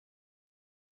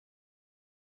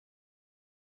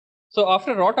So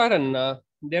after wrought iron,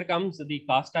 there comes the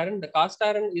cast iron. The cast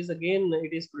iron is again,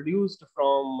 it is produced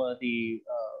from the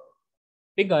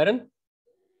pig iron.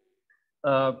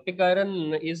 Pig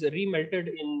iron is remelted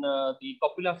in the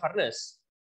copula furnace,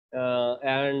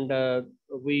 and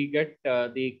we get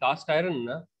the cast iron.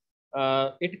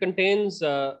 It contains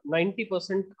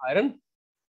 90% iron,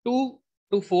 2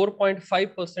 to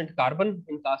 4.5% carbon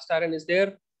in cast iron is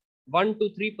there, 1 to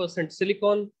 3%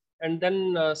 silicon, and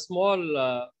then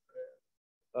small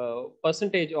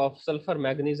percentage of sulfur,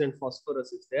 manganese, and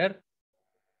phosphorus is there.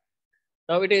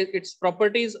 Now its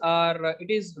properties are it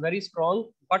is very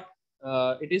strong, but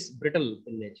it is brittle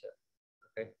in nature.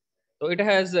 Okay, so it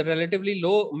has a relatively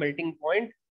low melting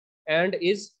point and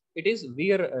it is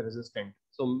wear resistant.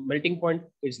 So melting point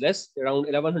is less, around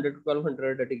 1100 to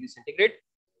 1200 degrees centigrade,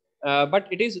 but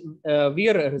it is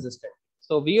wear resistant.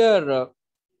 So wear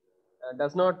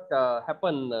does not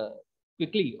happen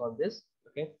quickly on this.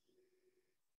 Okay,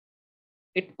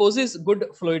 it poses good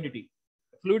fluidity.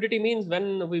 Fluidity means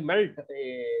when we melt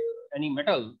any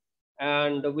metal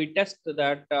and we test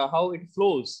that how it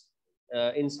flows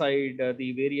inside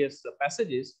the various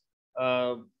passages.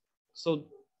 So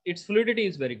its fluidity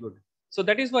is very good. So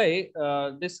that is why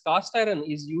this cast iron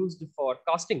is used for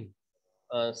casting,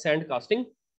 sand casting,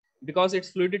 because its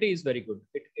fluidity is very good.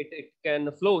 It can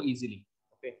flow easily.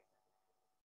 Okay.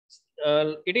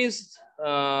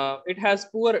 It has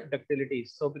poor ductility.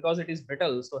 So because it is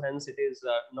brittle, so hence it is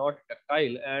not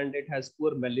ductile, and it has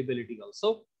poor malleability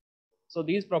also. So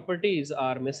these properties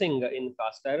are missing in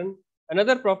cast iron.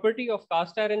 Another property of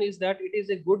cast iron is that it is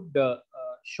a good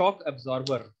shock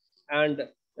absorber, and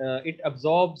it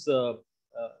absorbs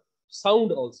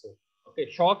sound also. Okay,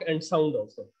 shock and sound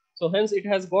also. So hence it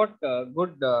has got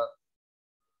good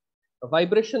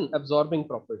vibration absorbing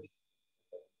property.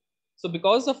 So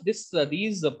because of this,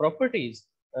 these properties,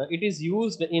 it is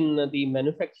used in the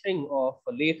manufacturing of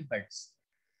lathe beds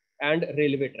and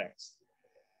railway tracks.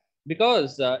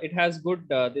 Because it has good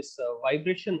this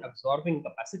vibration absorbing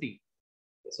capacity.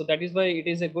 So that is why it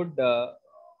is a good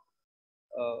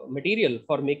material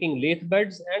for making lathe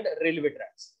beds and railway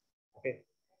tracks. Okay.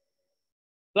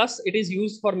 Plus, it is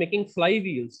used for making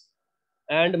flywheels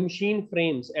and machine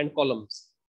frames and columns.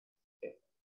 Okay.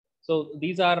 So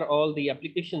these are all the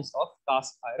applications of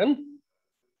cast iron.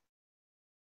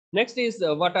 Next is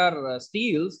what are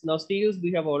steels. Now steels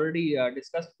we have already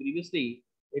discussed previously.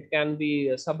 It can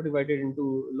be subdivided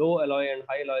into low alloy and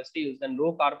high alloy steels, and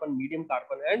low carbon, medium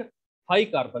carbon, and high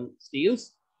carbon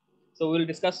steels. So we'll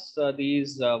discuss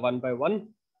these one by one.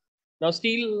 Now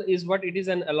steel is what? It is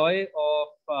an alloy of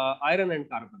iron and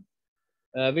carbon,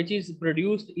 which is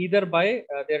produced either by,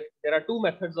 there are two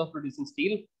methods of producing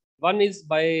steel. One is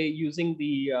by using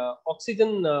the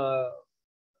oxygen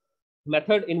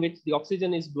method, in which the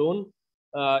oxygen is blown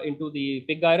into the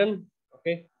pig iron.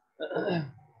 Okay.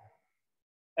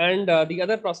 And the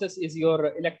other process is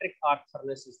your electric arc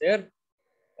furnace is there.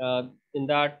 In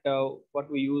that, what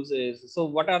we use is, so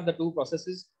what are the two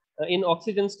processes? In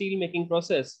oxygen steel making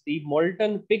process, the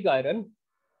molten pig iron,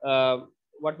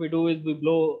 what we do is we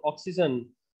blow oxygen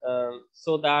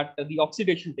so that the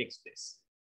oxidation takes place.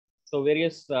 So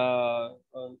various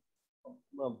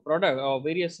product or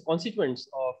various constituents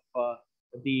of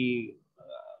the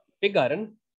pig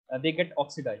iron, they get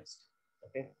oxidized.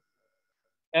 Okay.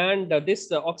 And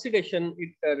this oxidation,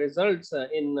 it results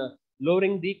in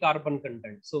lowering the carbon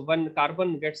content. So when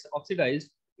carbon gets oxidized,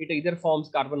 it either forms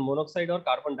carbon monoxide or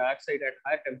carbon dioxide at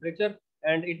higher temperature,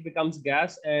 and it becomes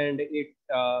gas, and it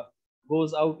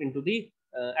goes out into the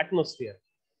atmosphere.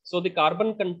 So the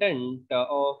carbon content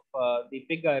of the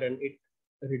pig iron, it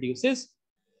reduces.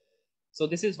 So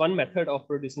this is one method of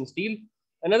producing steel.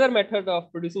 Another method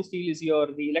of producing steel is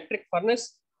the electric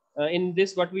furnace. In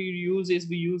this, what we use is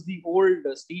we use the old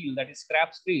steel, that is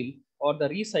scrap steel or the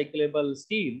recyclable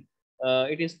steel.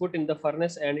 It is put in the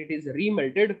furnace and it is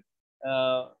remelted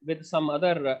with some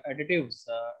other additives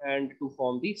and to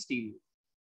form the steel.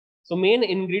 So main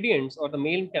ingredients or the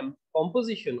main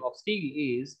composition of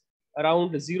steel is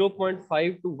around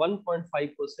 0.5 to 1.5%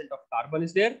 of carbon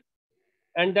is there.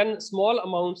 And then small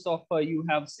amounts of you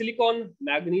have silicon,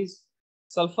 manganese,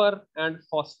 sulfur, and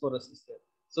phosphorus is there.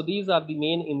 So these are the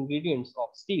main ingredients of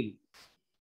steel.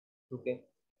 Okay.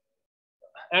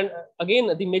 And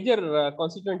again, the major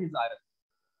constituent is iron.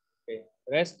 Okay.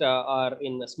 Rest are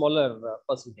in a smaller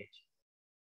percentage.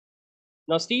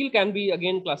 Now steel can be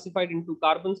again classified into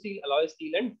carbon steel, alloy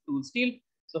steel, and tool steel.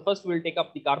 So first we'll take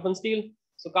up the carbon steel.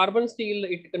 So carbon steel,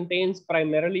 it contains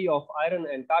primarily of iron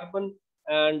and carbon,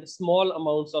 and small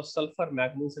amounts of sulfur,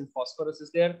 manganese, and phosphorus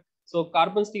is there. So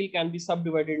carbon steel can be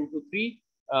subdivided into three.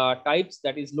 types,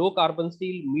 that is low carbon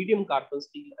steel, medium carbon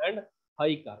steel, and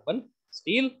high carbon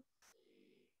steel.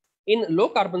 In low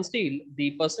carbon steel,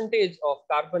 the percentage of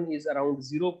carbon is around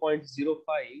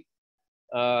 0.05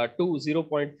 to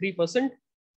 0.3%,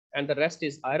 and the rest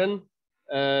is iron.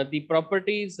 The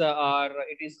properties are,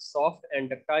 it is soft and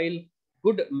ductile,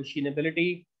 good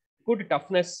machinability, good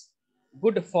toughness,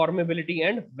 good formability,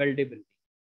 and weldability.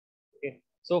 Okay.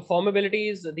 So formability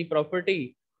is the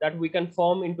property that we can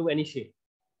form into any shape.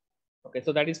 Okay,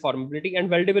 so that is formability, and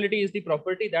weldability is the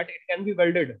property that it can be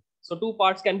welded. So two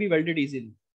parts can be welded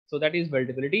easily. So that is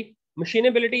weldability.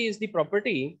 Machinability is the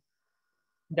property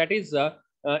that is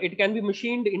it can be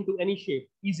machined into any shape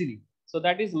easily. So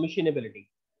that is machinability.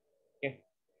 Okay.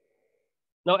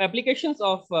 Now applications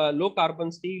of low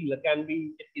carbon steel can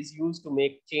be, it is used to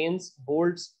make chains,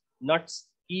 bolts, nuts,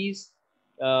 keys,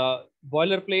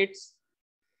 boiler plates.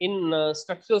 In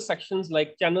structural sections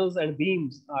like channels and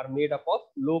beams are made up of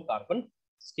low carbon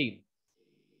steel.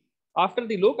 After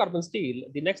the low carbon steel,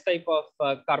 the next type of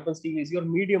carbon steel is your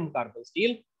medium carbon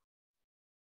steel,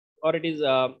 or it is,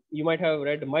 you might have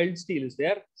read mild steel is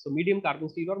there. So medium carbon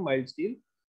steel or mild steel.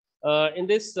 In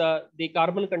this, the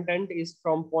carbon content is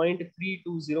from 0.3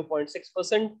 to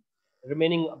 0.6%,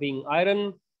 remaining being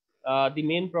iron. The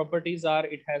main properties are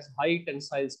it has high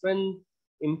tensile strength,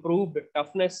 improved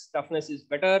toughness, toughness is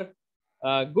better,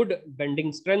 good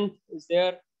bending strength is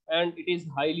there, and it is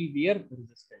highly wear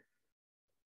resistant.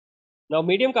 Now,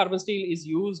 medium carbon steel is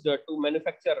used to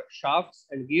manufacture shafts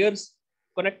and gears,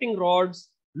 connecting rods,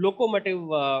 locomotive,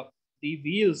 the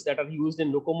wheels that are used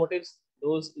in locomotives,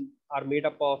 those are made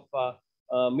up of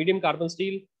medium carbon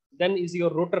steel. Then is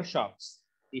your rotor shafts.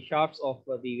 The shafts of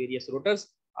the various rotors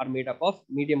are made up of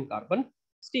medium carbon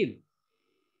steel.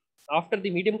 After the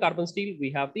medium carbon steel,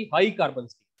 we have the high carbon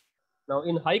steel. Now,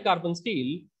 in high carbon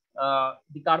steel,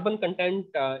 the carbon content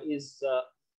is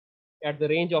at the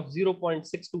range of 0.6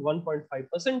 to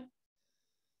 1.5%.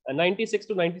 96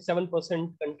 to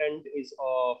 97% content is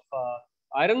of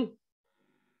iron,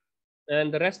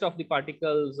 and the rest of the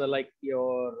particles like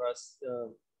your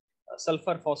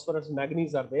sulfur, phosphorus,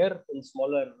 manganese are there in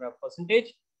smaller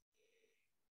percentage.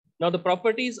 Now the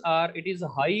properties are, it is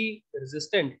high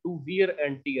resistant to wear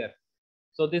and tear.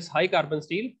 So this high carbon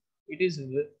steel, it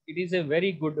is a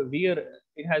very good wear,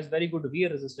 it has very good wear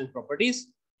resistant properties.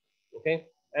 Okay,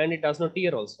 and it does not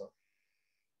tear also.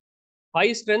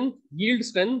 High strength, yield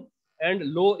strength,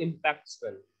 and low impact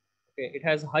strength. Okay, it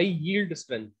has high yield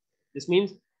strength. This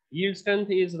means yield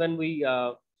strength is when we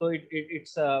so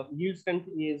its yield strength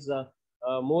is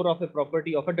more of a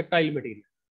property of a ductile material.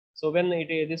 So when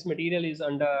this material is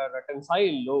under a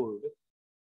tensile load,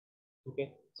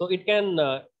 okay, so it can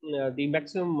the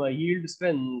maximum yield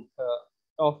strength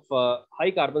of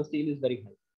high carbon steel is very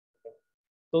high.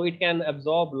 So it can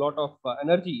absorb a lot of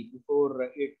energy before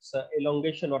its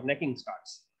elongation or necking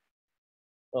starts.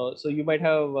 So you might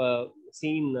have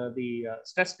seen the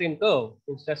stress strain curve.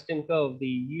 In stress strain curve, the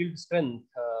yield strength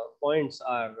points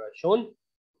are shown.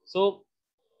 So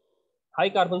high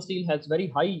carbon steel has very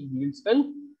high yield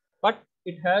strength, but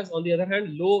it has, on the other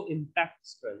hand, low impact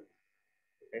strength.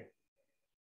 Okay.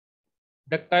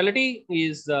 Ductility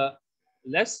is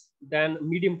less than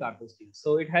medium carbon steel.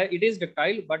 So it is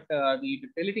ductile, but the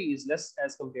ductility is less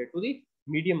as compared to the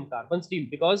medium carbon steel,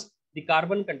 because the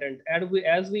carbon content,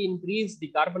 as we increase the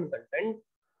carbon content,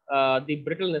 the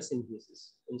brittleness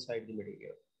increases inside the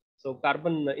material. So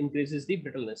carbon increases the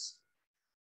brittleness.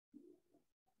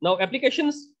 Now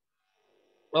applications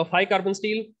of high carbon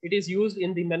steel, it is used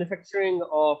in the manufacturing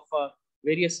of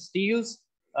various steels,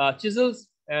 chisels,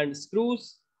 and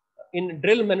screws. In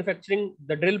drill manufacturing,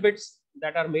 the drill bits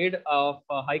that are made of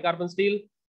high carbon steel.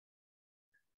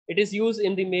 It is used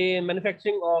in the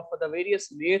manufacturing of the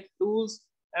various lathe tools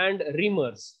and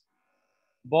reamers,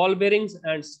 ball bearings,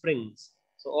 and springs.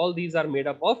 So all these are made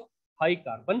up of high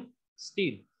carbon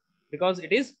steel because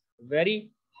it is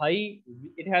very high,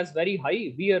 it has very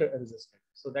high wear resistance.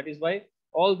 So that is why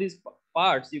all these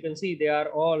parts, you can see they are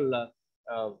all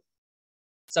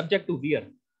subject to wear.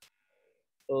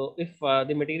 So if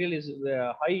the material is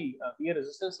high wear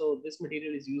resistance, so this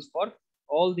material is used for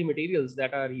all the materials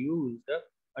that are used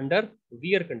under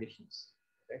wear conditions.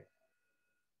 Okay.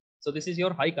 So this is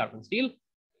your high carbon steel.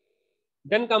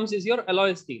 Then comes is your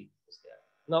alloy steel.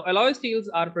 Now alloy steels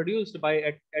are produced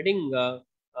by adding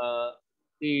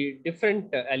the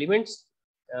different elements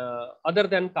other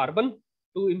than carbon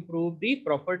to improve the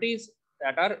properties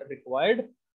that are required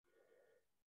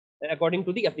according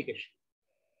to the application.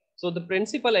 So the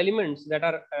principal elements that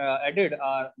are added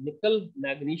are nickel,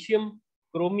 magnesium,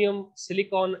 chromium,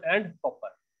 silicon, and copper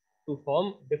to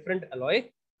form different alloy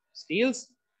steels.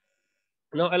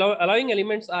 Now, alloying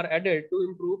elements are added to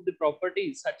improve the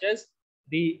properties such as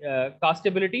the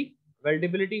castability,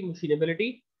 weldability,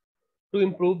 machinability, to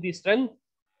improve the strength,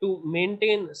 to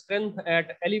maintain strength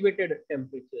at elevated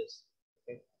temperatures.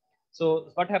 Okay.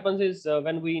 So what happens is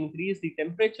when we increase the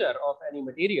temperature of any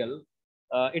material,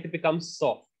 it becomes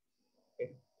soft,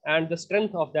 okay, and the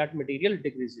strength of that material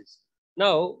decreases.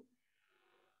 Now,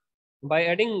 by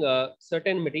adding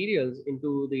certain materials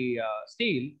into the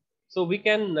steel, so we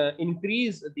can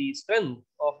increase the strength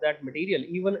of that material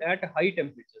even at high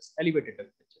temperatures, elevated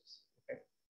temperatures. Okay.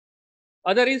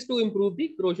 Other is to improve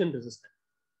the corrosion resistance.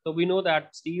 So we know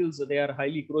that steels, they are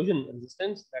highly corrosion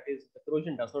resistant. That is, the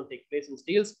corrosion does not take place in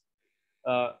steels.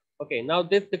 Okay, now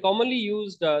the commonly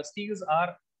used steels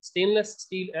are stainless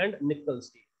steel and nickel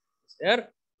steel. There.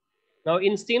 Now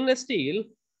in stainless steel,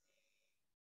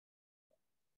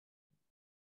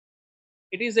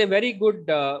 it is a very good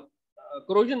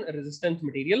corrosion resistant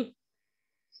material.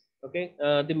 Okay,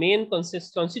 the main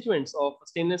constituents of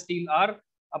stainless steel are,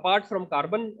 apart from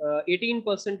carbon,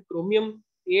 18% chromium,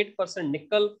 8%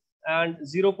 nickel, and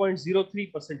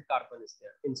 0.03% carbon is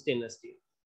there in stainless steel.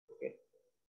 Okay,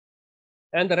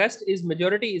 and the rest is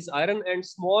majority is iron and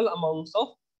small amounts of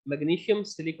magnesium,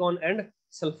 silicon, and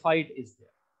sulfide is there.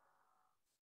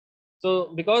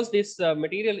 So because this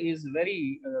material is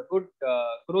very good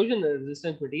corrosion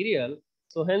resistant material,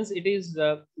 so hence it is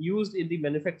used in the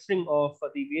manufacturing of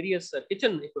the various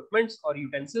kitchen equipments or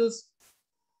utensils,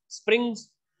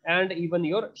 springs, and even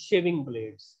your shaving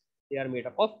blades. They are made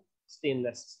up of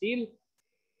stainless steel.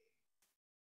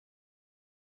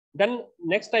 Then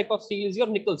next type of steel is your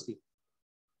nickel steel.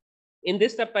 In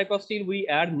this type of steel, we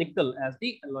add nickel as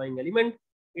the alloying element.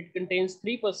 It contains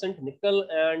 3% nickel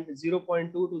and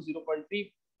 0.2 to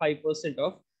 0.35%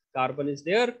 of carbon is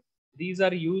there. These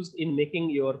are used in making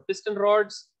your piston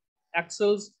rods,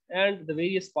 axles, and the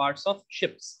various parts of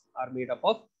ships are made up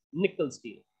of nickel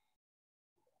steel.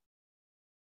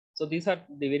 So these are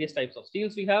the various types of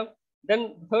steels we have.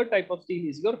 Then the third type of steel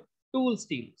is your tool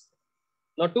steels.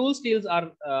 Now tool steels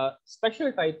are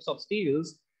special types of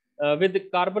steels with the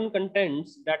carbon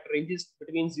contents that ranges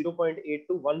between 0.8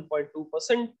 to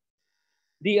 1.2%.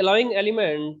 The alloying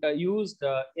element used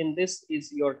in this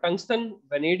is your tungsten,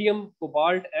 vanadium,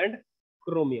 cobalt, and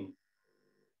chromium.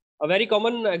 A very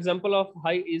common example of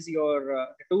high is your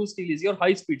tool steel is your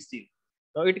high speed steel.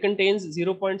 Now it contains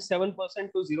 0.7%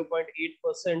 to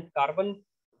 0.8% carbon,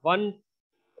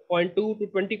 1.2 to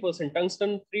 20%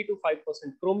 tungsten, 3 to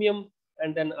 5% chromium,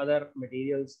 and then other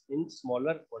materials in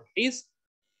smaller quantities.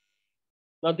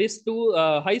 Now this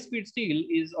high speed steel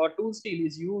is, or tool steel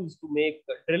is used to make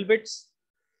drill bits,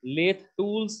 lathe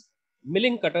tools,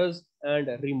 milling cutters, and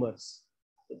reamers.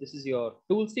 So this is your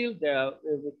tool steel.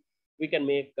 We can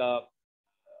make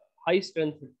high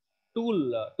strength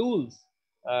tools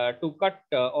to cut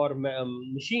or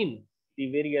machine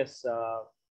the various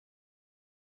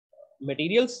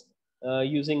materials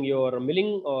using your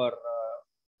milling or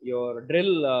your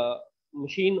drill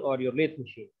machine or your lathe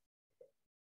machine.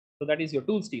 So that is your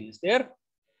tool steel is there.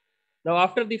 Now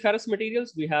after the ferrous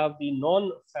materials, we have the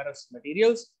non-ferrous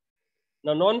materials.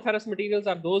 Now non-ferrous materials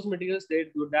are those materials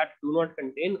that do not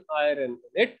contain iron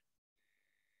in it.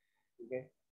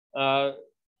 Okay.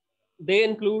 They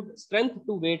include strength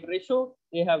to weight ratio.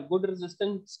 They have good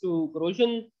resistance to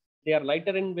corrosion. They are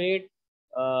lighter in weight,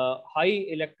 high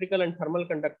electrical and thermal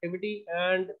conductivity,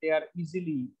 and they are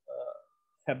easily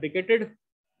fabricated.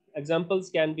 Examples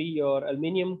can be your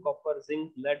aluminium, copper,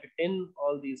 zinc, lead, tin.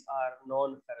 All these are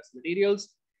non-ferrous materials.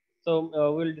 So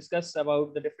we'll discuss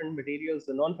about the different materials,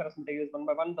 the non-ferrous materials one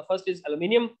by one. The first is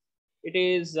aluminium. It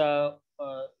is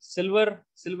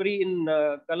silvery in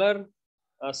color,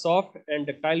 soft and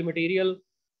ductile material.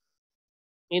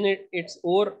 In it, its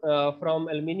ore from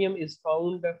aluminium is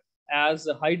found as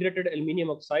hydrated aluminium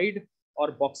oxide,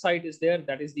 or bauxite is there.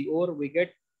 That is the ore we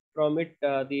get from it.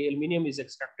 The aluminium is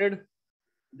extracted.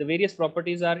 The various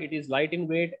properties are, it is light in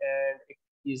weight and it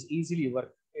is easily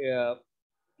work.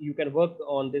 You can work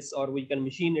on this, or we can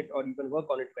machine it, or you can work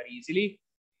on it very easily.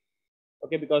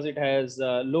 Okay, because it has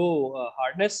low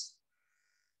hardness.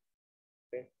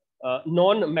 Okay.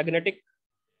 Non-magnetic,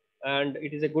 and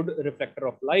it is a good reflector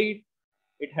of light.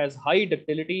 It has high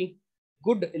ductility,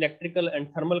 good electrical and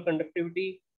thermal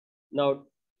conductivity. Now,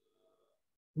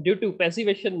 due to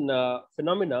passivation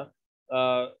phenomena,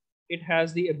 it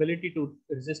has the ability to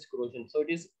resist corrosion. So it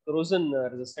is corrosion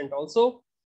resistant also.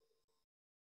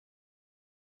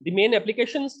 The main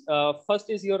applications, first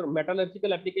is your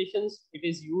metallurgical applications. It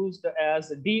is used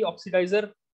as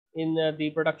deoxidizer in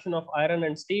the production of iron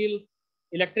and steel.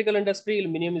 Electrical industry,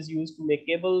 aluminum is used to make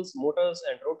cables, motors,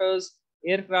 and rotors.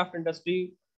 Aircraft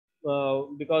industry,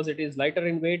 because it is lighter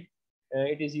in weight.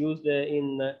 It is used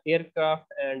in aircraft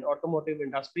and automotive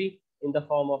industry in the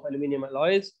form of aluminum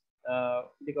alloys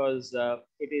because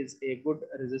it is a good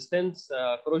resistance,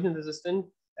 corrosion resistant,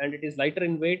 and it is lighter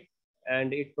in weight,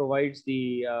 and it provides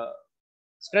the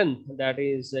strength that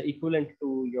is equivalent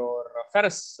to your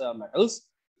ferrous metals.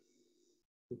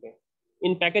 Okay.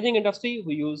 In packaging industry,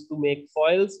 we use to make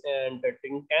foils and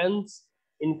tin cans.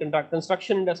 In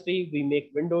construction industry, we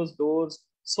make windows, doors,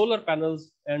 solar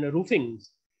panels, and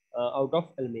roofings out of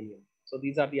aluminium. So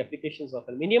these are the applications of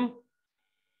aluminium.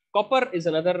 Copper is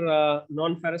another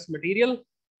non-ferrous material.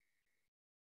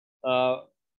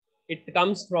 It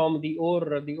comes from the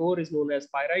ore. The ore is known as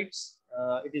pyrites.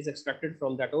 It is extracted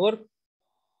from that ore.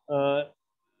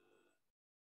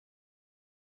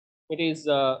 It is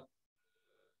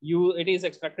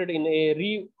extracted in a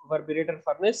reverberator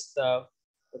furnace.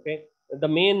 Okay, the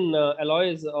main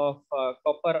alloys of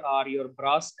copper are your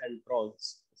brass and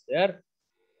bronze. There,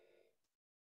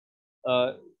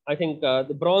 I think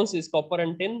the bronze is copper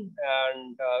and tin,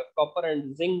 and copper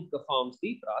and zinc forms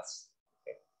the brass.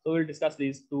 Okay. So we'll discuss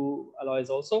these two alloys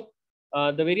also.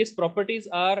 The various properties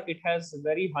are: it has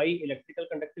very high electrical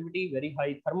conductivity, very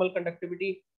high thermal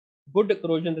conductivity, good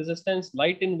corrosion resistance,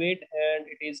 light in weight, and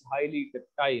it is highly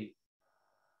ductile.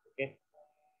 Okay.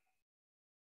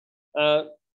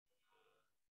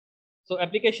 So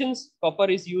applications: copper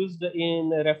is used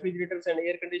in refrigerators and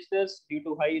air conditioners due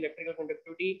to high electrical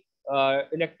conductivity.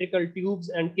 Electrical tubes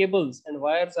and cables and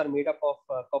wires are made up of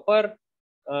copper.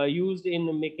 Used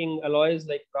in making alloys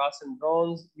like brass and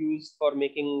bronze. Used for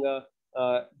making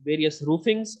various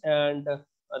roofings and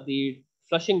the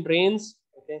flushing drains.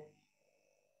 Okay.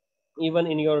 Even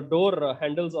in your door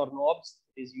handles or knobs,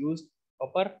 it is used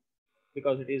copper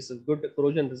because it is a good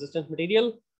corrosion resistant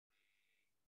material.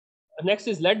 Next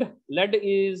is lead. Lead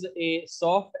is a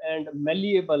soft and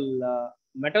malleable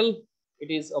metal. It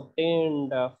is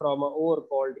obtained from an ore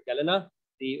called galena.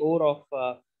 The ore of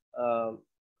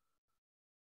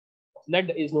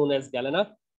lead is known as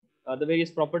galena. The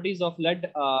various properties of lead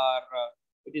are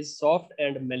it is soft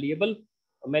and malleable.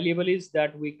 Malleable is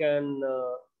that we can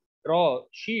draw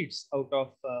sheets out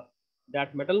of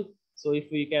that metal. So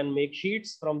if we can make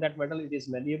sheets from that metal, it is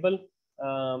malleable.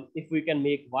 If we can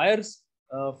make wires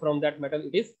from that metal,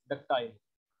 it is ductile.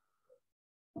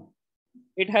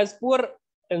 It has poor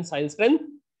tensile strength,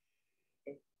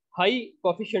 high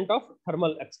coefficient of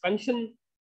thermal expansion,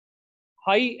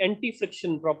 high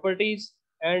anti-friction properties,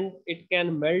 and it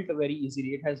can melt very easily.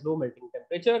 It has low melting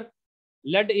temperature.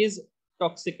 Lead is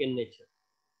toxic in nature.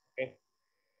 Okay.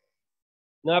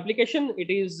 Now application, it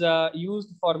is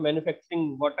used for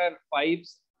manufacturing water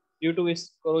pipes due to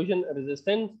its corrosion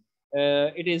resistance.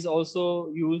 It is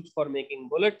also used for making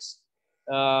bullets.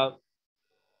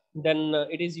 Then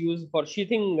it is used for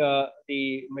sheathing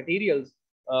the materials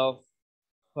for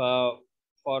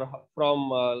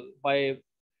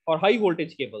high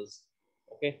voltage cables.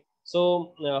 Okay,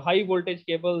 so high voltage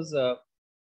cables.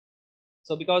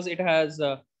 So because it has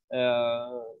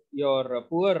your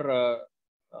poor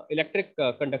electric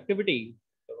conductivity,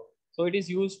 so it is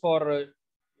used for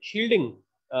shielding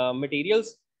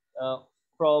materials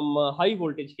from high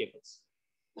voltage cables.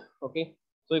 Okay,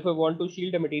 so if I want to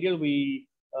shield a material, we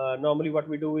normally what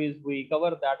we do is we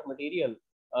cover that material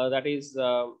that is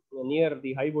near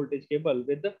the high voltage cable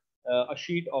with a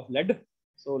sheet of lead.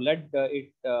 So lead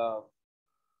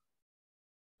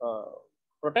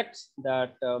protects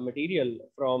that material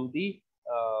from the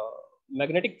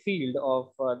magnetic field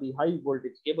of the high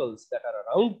voltage cables that are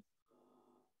around.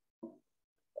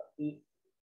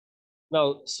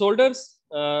 Now solders,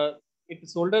 it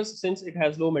solders, since it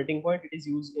has low melting point, it is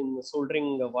used in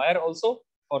soldering wire also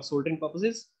for soldering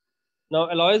purposes. Now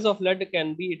alloys of lead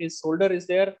can be, it is solder is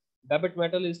there, babbitt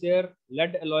metal is there,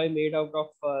 lead alloy made out of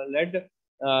lead,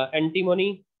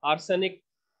 antimony, arsenic,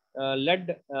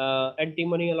 lead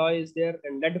antimony alloy is there,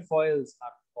 and lead foils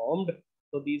are formed.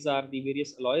 So these are the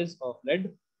various alloys of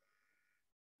lead.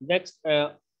 Next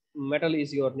metal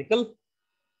is your nickel.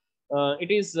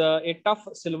 It is a tough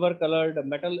silver colored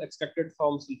metal extracted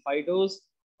from sulfidos.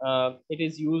 It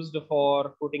is used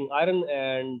for coating iron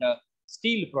and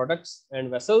steel products and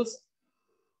vessels.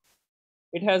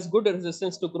 It has good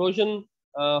resistance to corrosion,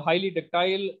 highly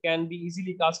ductile, can be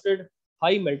easily casted,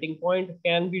 high melting point,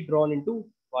 can be drawn into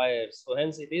wires. So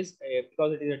hence it is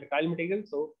because it is a ductile material,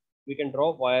 so we can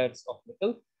draw wires of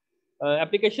nickel.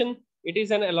 Application, it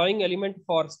is an alloying element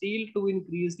for steel to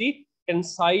increase the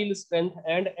tensile strength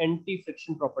and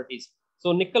anti-friction properties.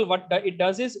 So nickel, what it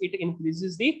does is it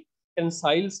increases the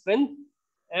tensile strength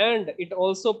and it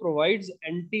also provides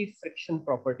anti-friction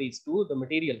properties to the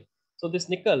material. So this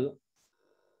nickel,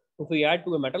 If we add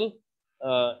to a metal,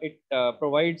 it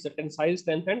provides a tensile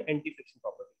strength and anti-friction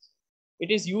properties.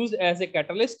 It is used as a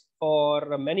catalyst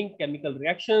for many chemical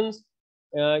reactions,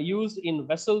 used in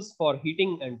vessels for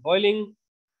heating and boiling.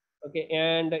 Okay,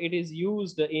 and it is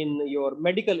used in your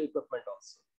medical equipment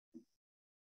also.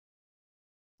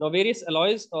 Now, various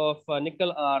alloys of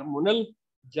nickel are Monel,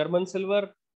 German silver,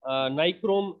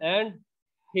 nichrome, and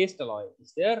haste alloy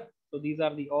is there. So these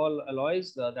are the all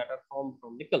alloys that are formed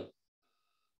from nickel.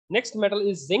 Next metal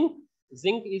is zinc.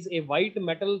 Zinc is a white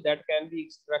metal that can be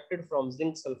extracted from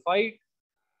zinc sulfide.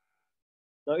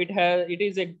 Now it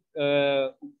is a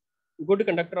good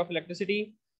conductor of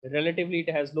electricity. Relatively, it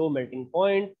has low melting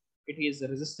point. It is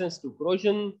resistance to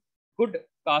corrosion. Good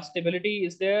castability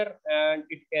is there, and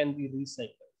it can be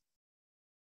recycled.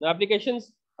 The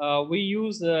applications, we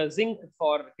use zinc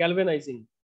for galvanizing.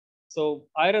 So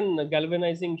iron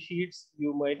galvanizing sheets,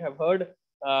 you might have heard,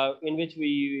 in which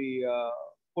we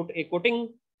put a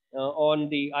coating on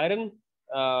the iron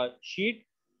sheet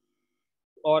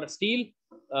or steel.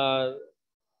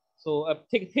 So a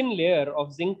thin layer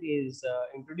of zinc is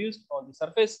introduced on the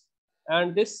surface,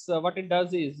 and this what it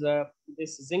does is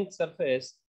this zinc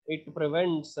surface, it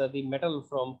prevents the metal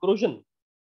from corrosion.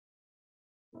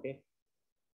 Okay.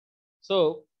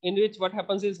 So in which what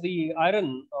happens is the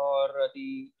iron or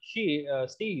the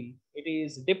steel, it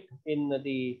is dipped in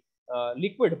the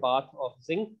liquid bath of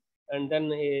zinc, and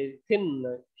then a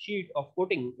thin sheet of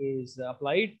coating is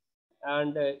applied,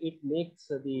 and it makes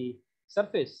the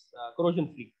surface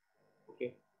corrosion free.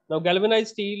 Okay. Now galvanized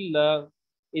steel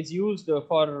is used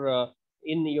for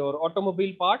in your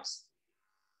automobile parts.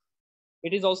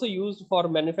 It is also used for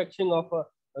manufacturing of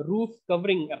roof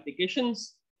covering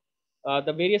applications.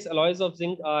 The various alloys of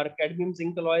zinc are cadmium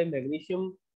zinc alloy,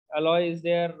 magnesium alloy is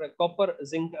there, copper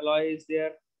zinc alloy is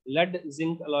there, lead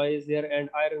zinc alloy is there, and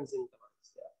iron zinc alloy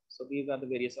is there. So these are the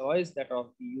various alloys that are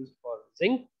used for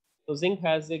zinc. So zinc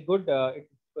has a good, it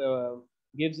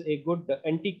gives a good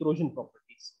anti-corrosion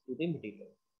properties to the material.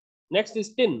 Next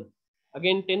is tin.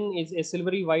 Again, tin is a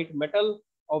silvery white metal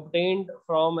obtained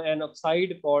from an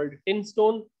oxide called tin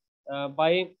stone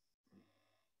by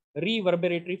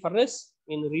reverberatory furnace.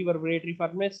 In reverberatory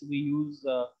furnace, we use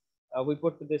we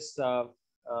put this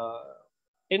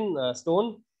tin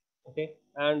stone, okay,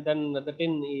 and then the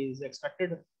tin is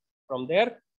extracted from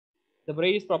there. The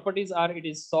various properties are: it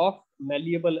is soft,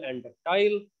 malleable, and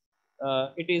ductile.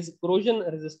 It is corrosion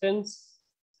resistance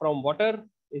from water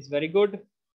is very good.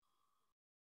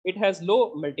 It has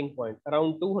low melting point,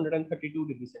 around 232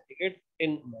 degrees centigrade.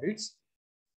 Tin melts.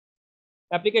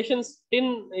 Applications: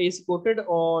 tin is coated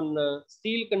on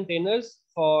steel containers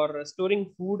for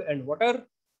storing food and water.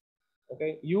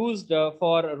 Okay, used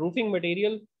for roofing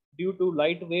material due to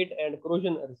lightweight and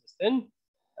corrosion resistant.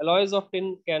 Alloys of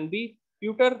tin can be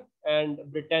pewter and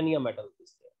Britannia metal.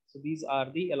 So these are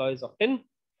the alloys of tin.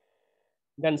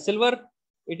 Then silver,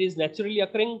 it is naturally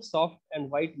occurring soft and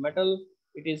white metal.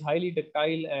 It is highly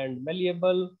ductile and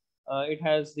malleable. It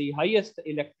has the highest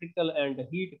electrical and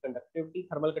heat conductivity.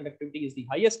 Thermal conductivity is the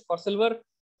highest for silver.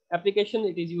 Application,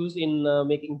 it is used in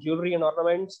making jewelry and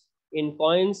ornaments, in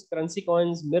coins, currency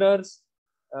coins, mirrors,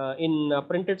 in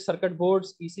printed circuit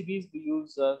boards, PCBs, we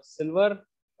use silver,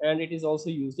 and it is also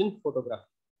used in photography.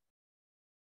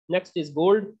 Next is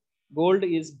gold. Gold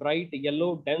is bright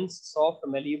yellow, dense, soft,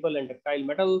 malleable, and ductile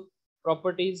metal.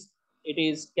 Properties: it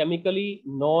is chemically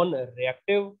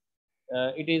non-reactive.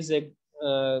 It is a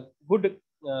good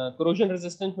corrosion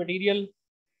resistant material.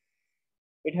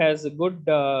 It has a good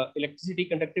electricity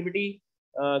conductivity.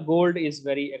 Gold is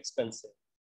very expensive,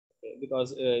 okay,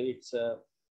 because it's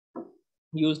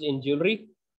used in jewelry.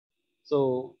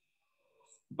 So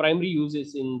primary use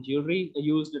is in jewelry,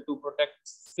 used to protect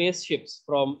spaceships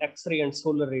from X-ray and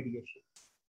solar radiation.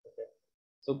 Okay.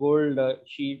 So gold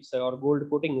sheets or gold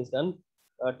coating is done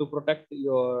to protect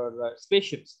your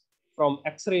spaceships from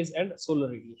X-rays and solar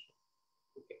radiation.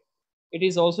 Okay. It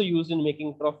is also used in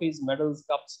making trophies, medals,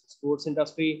 cups, sports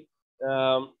industry.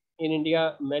 In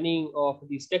India, many of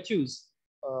the statues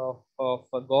of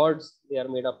gods, they are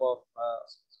made up of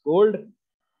gold.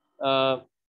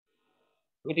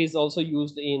 It is also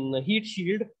used in heat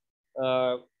shield,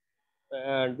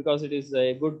 and because it is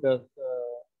a good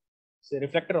say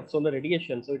reflector of solar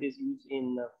radiation, so it is used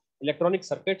in electronic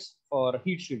circuits for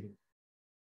heat shielding.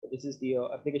 So this is the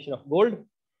application of gold.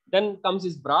 Then comes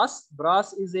is brass.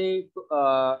 Brass is a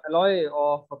alloy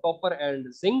of copper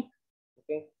and zinc.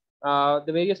 Okay,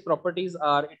 the various properties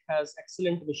are: it has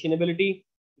excellent machinability,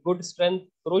 good strength,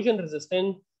 corrosion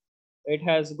resistant. It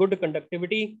has good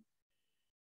conductivity.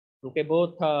 Okay,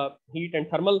 both heat and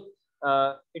thermal.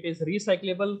 It is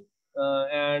recyclable,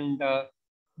 and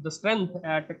The strength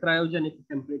at cryogenic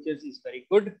temperatures is very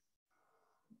good.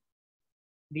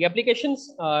 The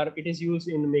applications are, it is used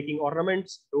in making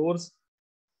ornaments, doors,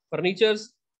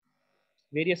 furnitures.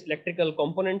 Various electrical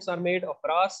components are made of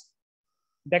brass,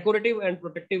 decorative and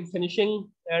protective finishing,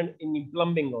 and in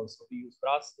plumbing also. We use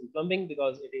brass in plumbing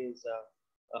because it is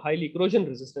a highly corrosion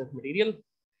resistant material.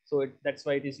 So that's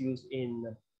why it is used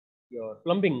in your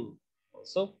plumbing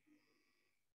also.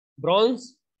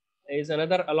 Bronze is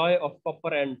another alloy of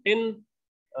copper and tin,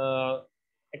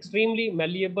 extremely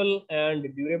malleable and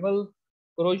durable,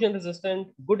 corrosion resistant,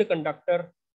 good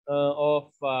conductor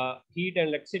of heat and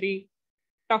electricity,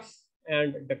 tough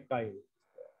and ductile.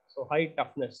 So high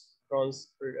toughness. Bronze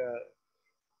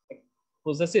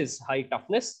possesses high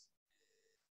toughness.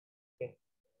 Okay.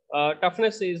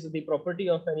 Toughness is the property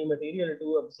of any material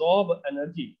to absorb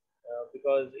energy,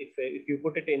 because if you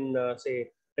put it in say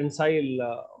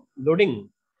tensile loading,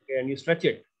 okay, and you stretch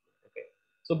it, okay,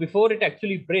 so before it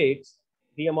actually breaks,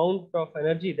 the amount of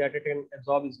energy that it can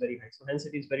absorb is very high. So hence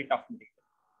it is very tough material.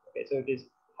 Okay, so it is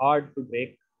hard to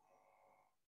break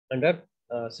under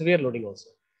severe loading also.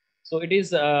 So it is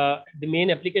the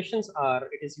main applications are,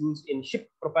 it is used in ship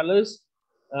propellers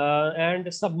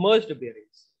and submerged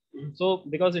bearings. So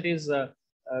because it is a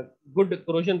good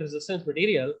corrosion resistance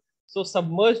material, so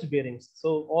submerged bearings.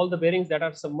 So all the bearings that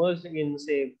are submerged in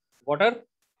say water.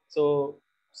 So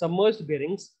submerged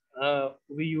bearings,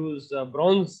 we use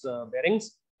bronze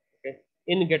bearings. Okay,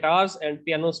 in guitars and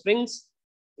piano springs,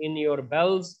 in your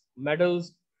bells,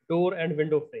 medals, door and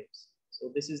window frames.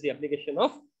 So this is the application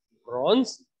of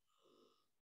bronze.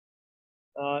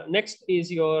 Next is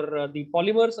your the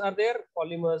polymers are there.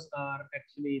 Polymers are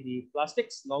actually the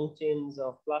plastics, long chains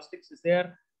of plastics is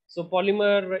there. So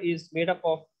polymer is made up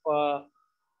of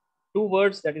two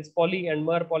words, that is poly and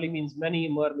mer. Poly means many,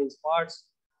 mer means parts.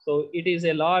 So it is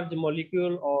a large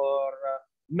molecule or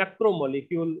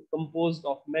macromolecule composed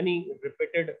of many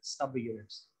repeated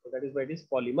subunits. So that is why it is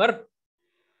polymer.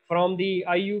 From the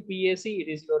IUPAC, it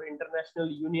is your International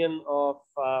Union of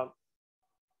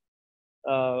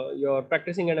your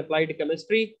practicing and applied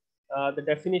chemistry. The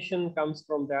definition comes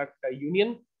from that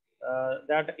union,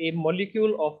 that a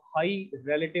molecule of high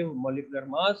relative molecular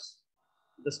mass,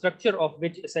 the structure of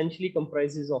which essentially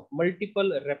comprises of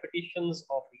multiple repetitions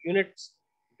of units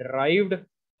derived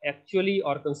actually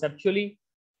or conceptually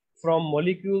from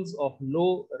molecules of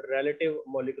low relative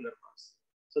molecular mass.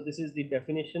 So this is the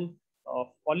definition of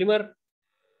polymer.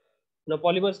 Now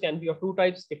polymers can be of two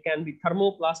types. It can be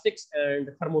thermoplastics and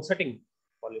thermosetting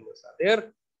polymers are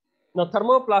there. Now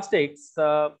thermoplastics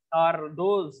are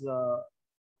those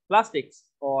plastics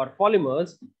or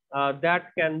polymers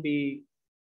that can be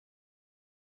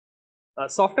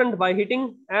softened by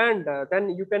heating, and then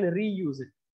you can reuse it.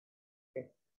 Okay.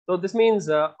 So this means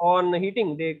on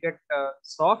heating they get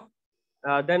soft.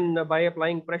 Then by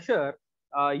applying pressure,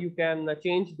 you can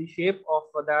change the shape of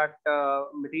that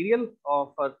material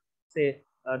of say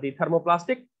the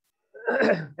thermoplastic,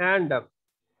 and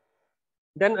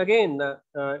then again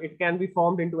it can be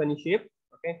formed into any shape.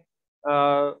 Okay.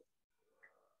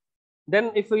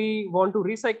 Then if we want to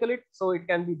recycle it, so it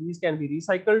can be, these can be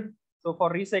recycled. So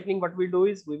for recycling, what we do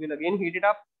is we will again heat it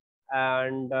up,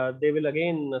 and they will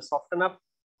again soften up,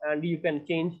 and you can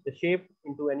change the shape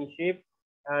into any shape,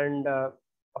 and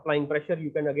applying pressure,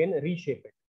 you can again reshape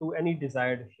it to any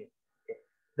desired shape. Okay.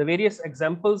 The various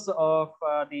examples of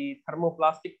the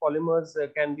thermoplastic polymers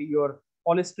can be your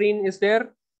polystyrene is there.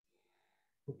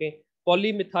 Okay.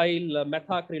 Polymethyl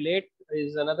methacrylate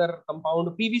is another compound.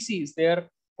 PVC is there.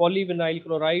 Polyvinyl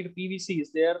chloride, PVC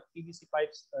is there. PVC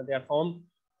pipes, they are formed.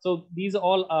 So these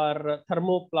all are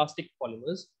thermoplastic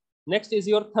polymers. Next is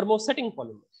your thermosetting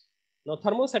polymers. Now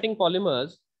thermosetting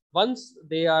polymers, once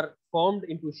they are formed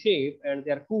into shape and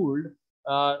they are cooled,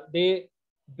 they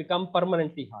become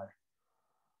permanently hard.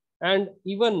 And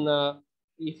even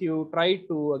if you try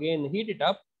to again heat it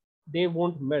up, they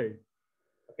won't melt.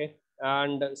 Okay.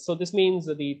 And so this means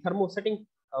the thermosetting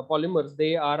polymers,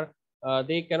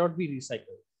 they cannot be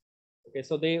recycled. Okay,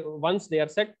 so they, once they are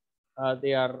set,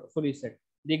 they are fully set.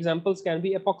 The examples can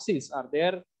be epoxies are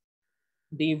there,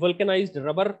 the vulcanized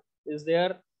rubber is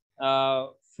there,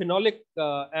 phenolic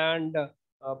and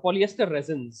polyester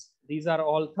resins. These are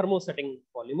all thermosetting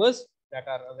polymers that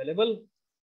are available.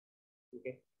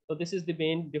 Okay, so this is the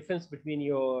main difference between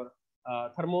your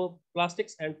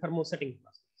thermoplastics and thermosetting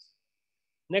plastics.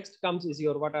 Next comes is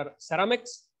your what are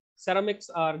ceramics. Ceramics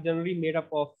are generally made up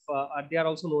of, they are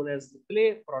also known as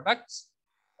clay products.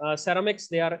 Ceramics,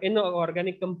 they are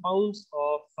inorganic compounds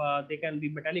of, they can be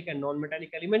metallic and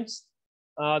non-metallic elements.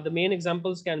 The main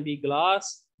examples can be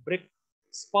glass, brick,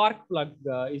 spark plug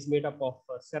is made up of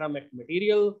ceramic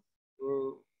material.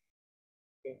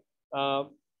 Okay.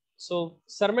 So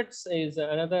cermets is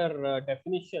another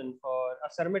definition for a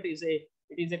cermet is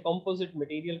a composite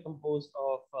material composed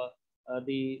of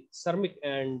the ceramic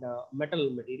and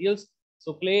metal materials.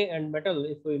 So clay and metal,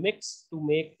 if we mix to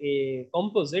make a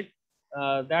composite,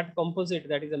 that composite,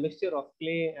 that is a mixture of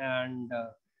clay and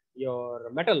your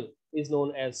metal, is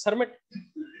known as cermet.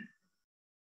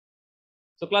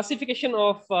 So classification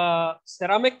of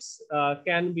ceramics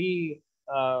can be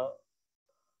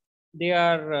they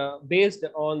are based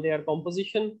on their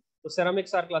composition. So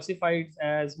ceramics are classified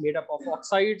as made up of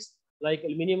oxides like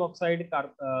aluminum oxide,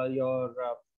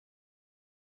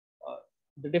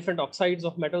 the different oxides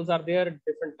of metals are there,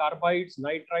 different carbides,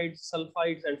 nitrides,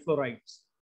 sulfides, and fluorides.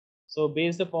 So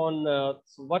based upon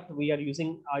what we are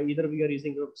using, either we are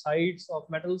using oxides of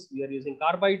metals, we are using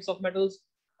carbides of metals,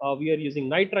 we are using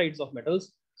nitrides of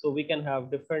metals. So we can have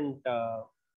different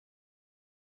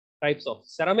types of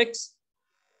ceramics.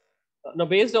 Now,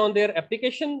 based on their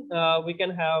application, we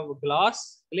can have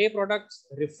glass, clay products,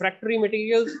 refractory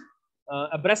materials,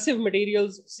 abrasive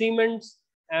materials, cements,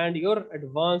 and your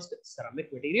advanced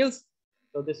ceramic materials.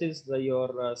 So this is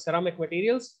your ceramic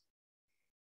materials.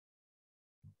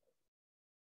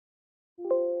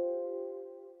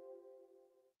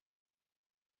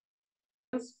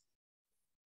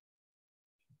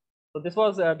 So this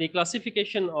was the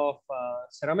classification of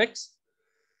ceramics.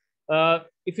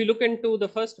 If you look into the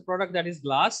first product, that is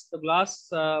glass, the glass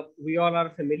we all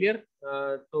are familiar.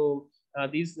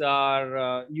 These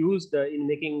are used in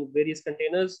making various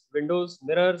containers, windows,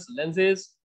 mirrors,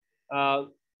 lenses.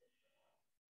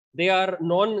 They are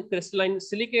non-crystalline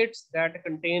silicates that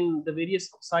contain the various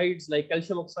oxides like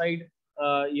calcium oxide,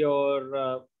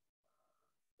 your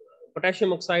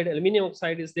potassium oxide, aluminum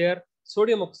oxide is there,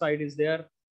 sodium oxide is there.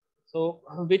 So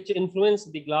which influence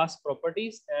the glass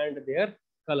properties and their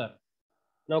color.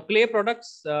 Now, clay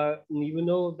products, you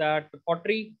know that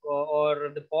pottery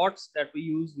or the pots that we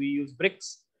use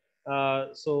bricks. Or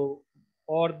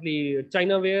the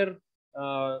chinaware,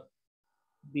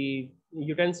 the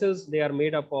utensils, they are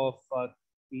made up of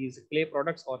these clay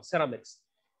products or ceramics.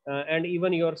 And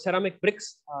even your ceramic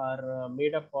bricks are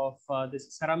made up of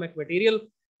this ceramic material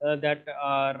that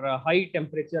are high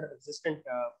temperature resistant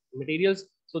materials.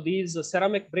 So these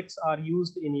ceramic bricks are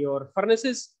used in your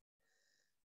furnaces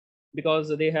because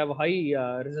they have high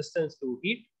resistance to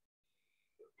heat.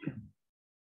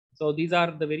 So these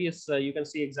are the various, you can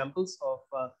see examples of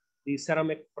these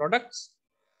ceramic products.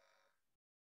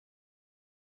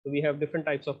 So we have different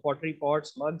types of pottery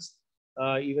pots, mugs,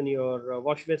 even your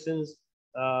wash basins,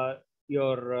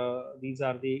 these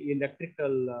are the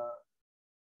electrical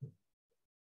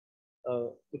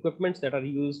equipments that are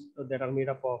used, that are made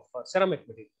up of ceramic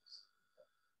materials.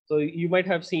 So you might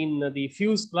have seen the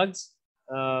fuse plugs.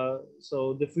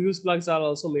 So the fuse plugs are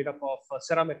also made up of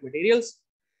ceramic materials.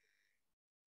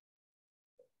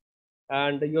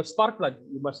 And your spark plug,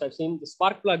 you must have seen the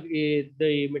spark plug,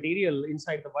 the material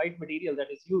inside the white material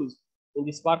that is used in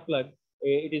the spark plug,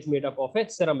 it is made up of a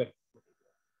ceramic.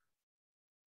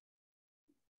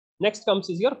 Next comes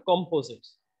is your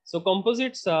composites. So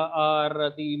composites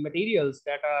are the materials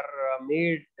that are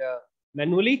made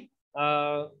manually,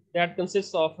 that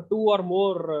consists of two or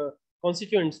more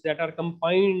constituents that are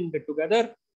combined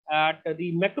together at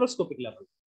the macroscopic level.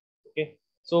 Okay,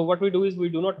 so what we do is we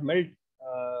do not melt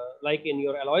like in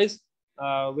your alloys,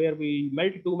 where we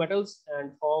melt two metals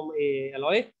and form a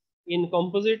alloy. In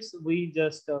composites, we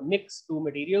just mix two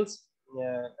materials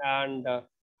and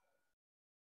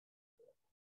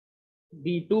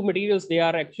the two materials, they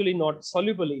are actually not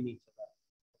soluble in each other.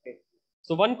 Okay.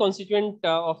 So one constituent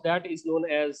of that is known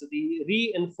as the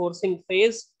reinforcing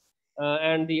phase,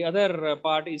 and the other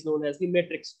part is known as the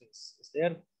matrix phase. Is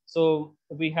there? So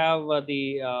we have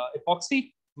the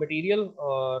epoxy material,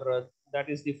 or that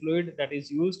is the fluid that is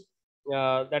used,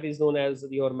 that is known as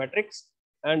your matrix.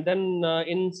 And then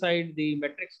inside the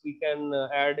matrix, we can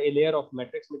add a layer of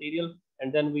matrix material,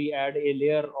 and then we add a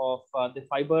layer of the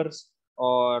fibers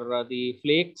or the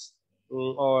flakes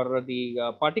or the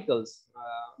particles,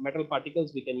 metal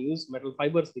particles we can use, metal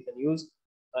fibers we can use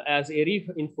as a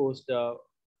reinforced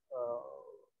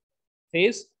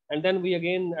phase. And then we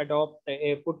again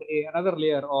put another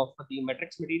layer of the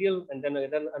matrix material, and then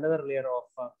another layer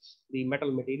of the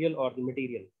metal material or the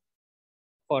material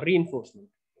for reinforcement.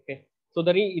 Okay, so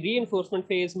the reinforcement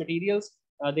phase materials,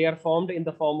 they are formed in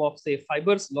the form of, say,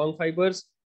 fibers, long fibers,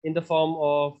 in the form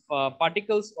of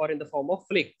particles, or in the form of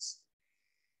flakes.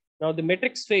 Now, the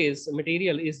matrix phase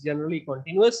material is generally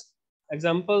continuous.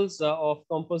 Examples of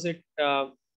composite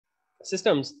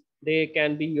systems They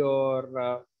can be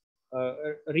your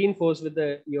reinforced with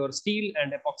your steel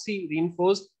and epoxy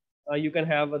reinforced. You can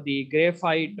have the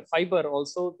graphite fiber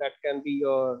also, that can be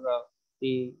your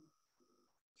the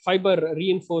fiber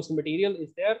reinforced material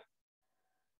is there.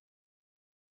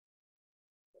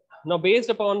 Now, based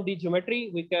upon the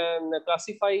geometry, we can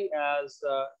classify as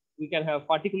we can have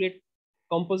particulate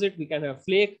composite, we can have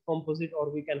flake composite,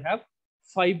 or we can have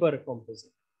fiber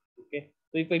composite. Okay,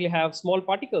 so if we have small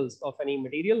particles of any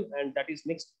material and that is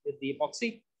mixed with the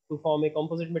epoxy to form a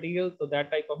composite material, so that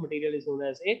type of material is known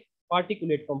as a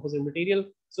particulate composite material.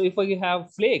 So if we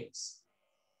have flakes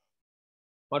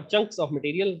or chunks of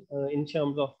material in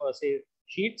terms of say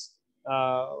sheets,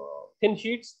 uh, thin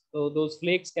sheets, so those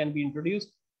flakes can be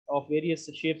introduced of various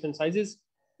shapes and sizes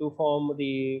to form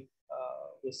the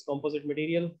this composite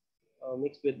material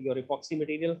mixed with your epoxy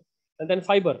material. And then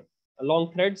fiber,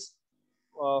 long threads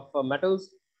of metals,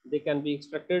 they can be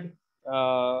extracted.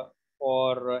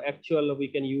 For actual, we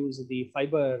can use the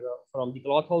fiber from the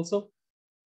cloth also.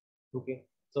 Okay,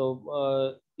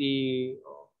 so the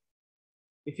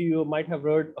if you might have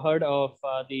heard of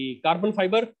the carbon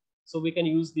fiber, so we can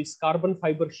use this carbon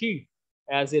fiber sheet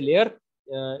as a layer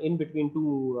in between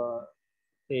two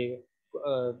say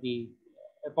the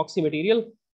epoxy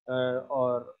material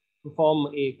or to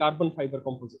form a carbon fiber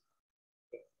composite.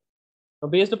 Now,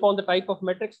 based upon the type of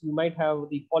matrix, we might have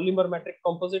the polymer matrix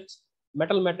composites,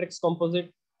 metal matrix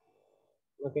composite,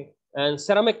 okay, and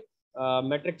ceramic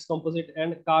matrix composite,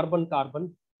 and carbon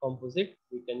carbon composite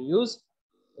we can use.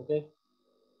 Okay,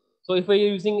 so if we're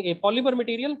using a polymer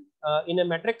material in a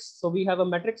matrix, so we have a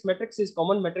matrix. Matrix is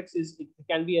common. Matrix is, it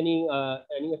can be any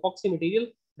epoxy material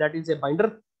that is a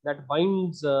binder that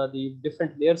binds the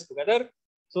different layers together.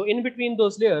 So in between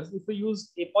those layers, if we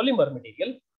use a polymer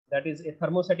material, that is a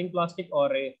thermosetting plastic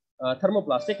or a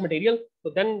thermoplastic material,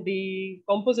 so then the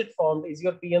composite formed is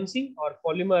your PMC or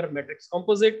polymer matrix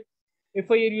composite. If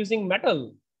we are using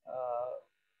metal,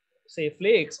 say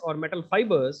flakes or metal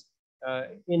fibers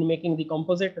in making the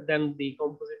composite, then the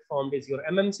composite formed is your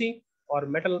MMC or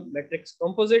metal matrix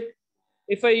composite.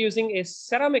 If I using a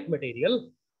ceramic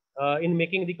material in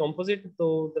making the composite,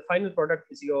 so the final product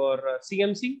is your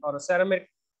CMC or a ceramic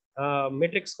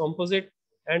matrix composite.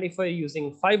 And if I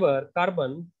using fiber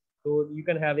carbon, so you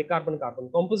can have a carbon carbon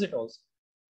composite also.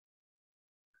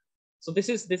 So this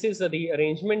is the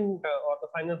arrangement or the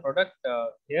final product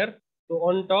here. So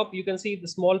on top, you can see the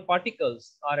small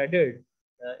particles are added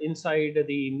inside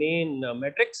the main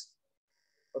matrix.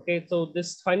 Okay, so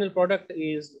this final product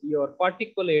is your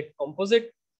particulate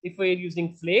composite. If we are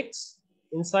using flakes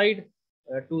inside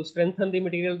to strengthen the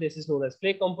material, this is known as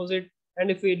flake composite. And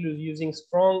if we are using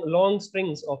strong, long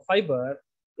strings of fiber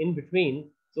in between,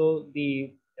 so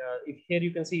the if here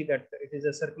you can see that it is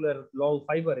a circular long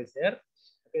fiber is there.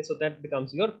 Okay, so that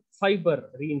becomes your fiber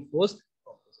reinforced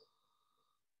composite.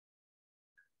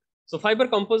 So fiber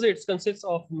composites consists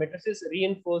of matrices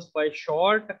reinforced by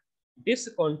short,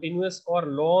 discontinuous or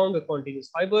long continuous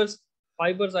fibers.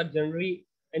 Fibers are generally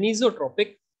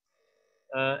anisotropic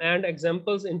and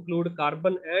examples include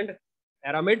carbon and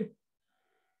aramid.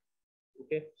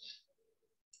 Okay.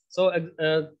 So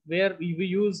where we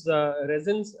use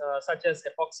resins such as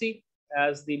epoxy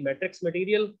as the matrix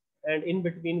material, and in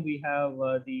between we have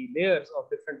the layers of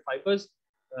different fibers.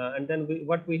 And then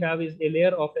what we have is a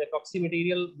layer of epoxy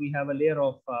material. We have a layer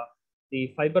of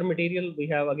the fiber material. We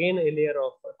have again a layer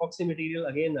of epoxy material,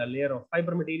 again a layer of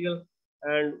fiber material,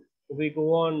 and we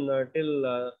go on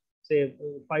till say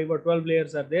 5 or 12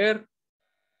 layers are there.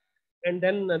 And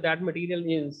then that material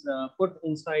is put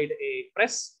inside a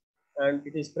press, and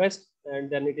it is pressed, and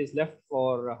then it is left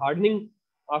for hardening.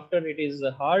 After it is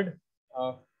hard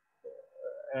uh,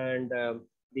 and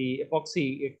the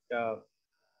epoxy it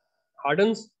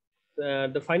hardens,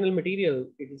 the final material,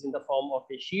 it is in the form of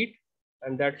a sheet,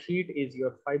 and that sheet is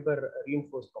your fiber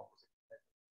reinforced composite.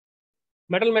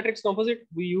 Metal matrix composite,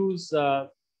 we use the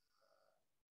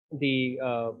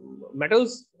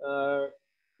metals.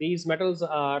 These metals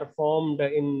are formed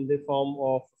in the form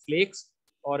of flakes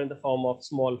or in the form of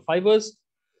small fibers.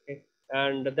 Okay.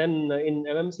 And then in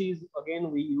MMCs,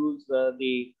 again, we use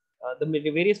the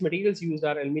various materials used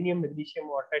are aluminum, magnesium,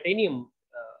 or titanium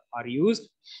are used.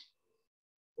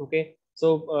 Okay.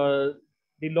 So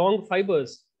the long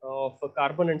fibers of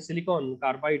carbon and silicon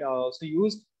carbide are also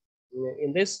used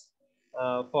in this,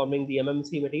 forming the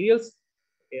MMC materials.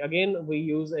 Okay, again, we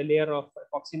use a layer of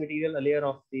epoxy material, a layer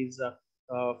of these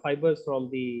fibers from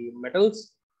the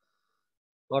metals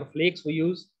or flakes we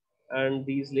use, and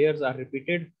these layers are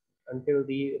repeated until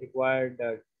the required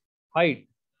height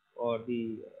or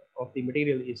the of the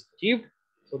material is achieved.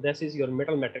 So this is your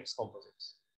metal matrix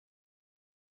composites.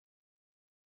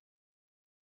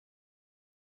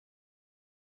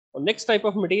 Next type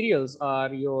of materials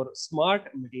are your smart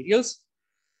materials.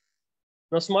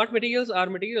 Now, smart materials are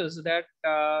materials that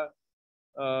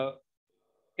uh,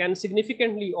 can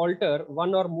significantly alter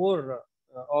one or more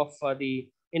of the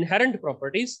inherent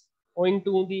properties owing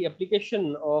to the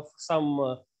application of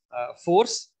some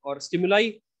force or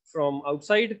stimuli from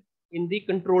outside in the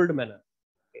controlled manner.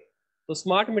 Okay. So,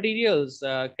 smart materials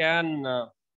can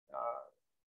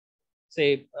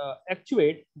say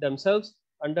actuate themselves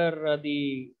under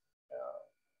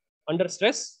under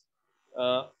stress,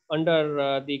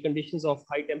 under the conditions of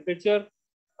high temperature,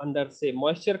 under say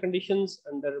moisture conditions,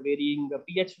 under varying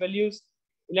pH values,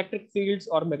 electric fields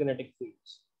or magnetic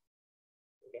fields.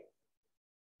 Okay.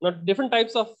 Now, different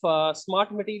types of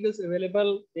smart materials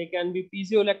available. They can be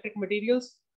piezoelectric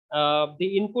materials.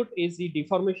 The input is the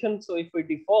deformation. So if we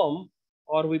deform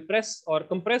or we press or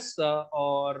compress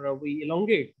or we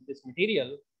elongate this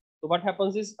material, so what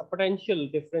happens is a potential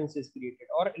difference is created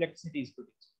or electricity is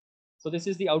produced. So this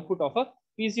is the output of a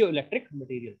piezoelectric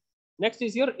material. Next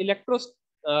is your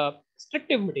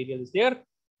electrostrictive material. Is there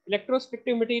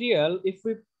electrostrictive material? If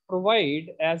we provide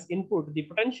as input the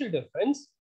potential difference,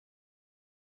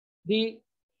 the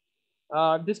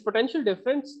this potential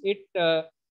difference, it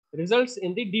results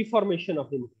in the deformation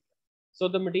of the material. So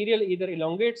the material either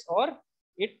elongates or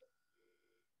it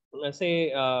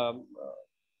say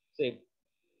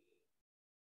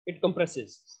it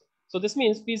compresses. So this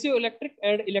means piezoelectric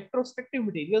and electrostrictive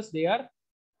materials, they are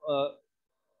uh,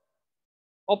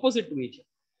 opposite to each other.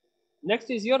 Next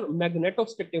is your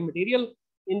magnetostrictive material.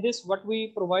 In this, what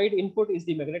we provide input is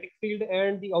the magnetic field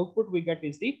and the output we get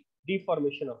is the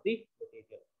deformation of the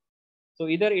material. So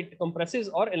either it compresses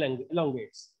or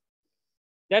elongates.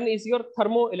 Then is your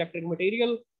thermoelectric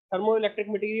material. Thermoelectric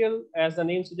material, as the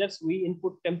name suggests, we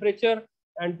input temperature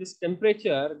and this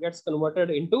temperature gets converted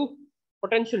into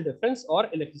potential difference or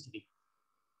electricity.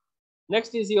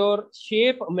 Next is your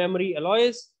shape memory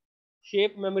alloys.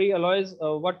 Shape memory alloys,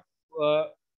 what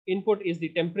input is the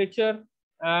temperature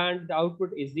and the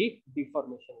output is the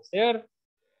deformation. There,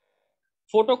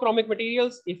 photochromic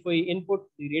materials, if we input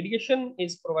the radiation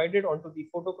is provided onto the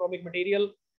photochromic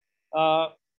material,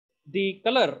 the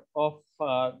color of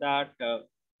that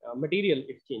material,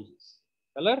 it changes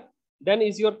color. Then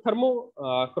is your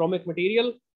thermochromic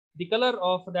material. The color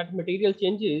of that material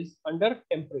changes under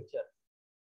temperature.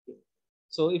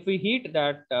 So if we heat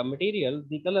that material,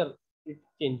 the color, it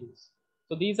changes.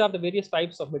 So these are the various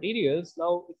types of materials.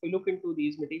 Now, if we look into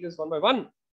these materials one by one,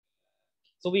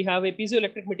 so we have a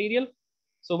piezoelectric material.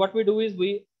 So what we do is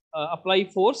we apply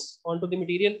force onto the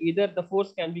material. Either the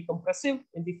force can be compressive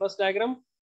in the first diagram,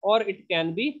 or it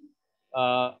can be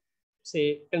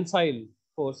say tensile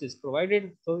force is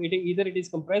provided. So either it is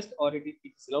compressed or it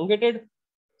is elongated.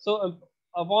 So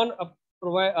upon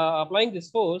applying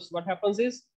this force, what happens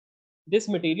is this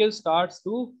material starts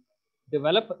to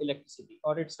develop electricity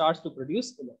or it starts to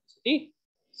produce electricity.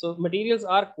 So materials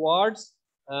are quartz,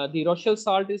 the Rochelle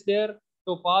salt is there,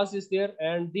 topaz is there,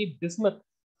 and the bismuth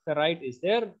ferrite is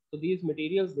there. So these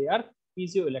materials, they are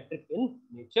piezoelectric in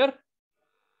nature.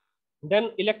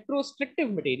 Then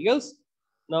electrostrictive materials.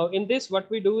 Now in this, what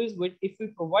we do is if we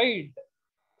provide,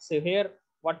 say here,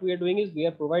 what we are doing is we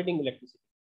are providing electricity.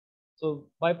 So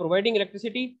by providing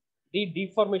electricity, the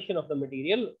deformation of the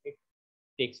material, it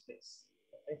takes place.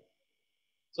 Okay.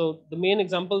 So the main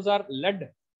examples are lead,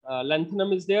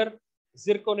 lanthanum is there,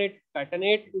 zirconate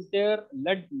titanate is there,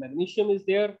 lead magnesium is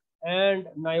there, and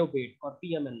niobate or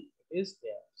PMN is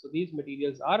there. So these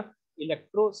materials are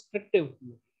electrostrictive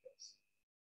materials.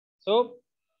 So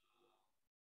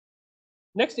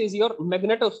next is your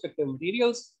magnetostrictive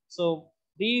materials. So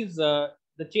these, the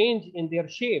change in their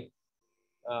shape,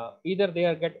 either they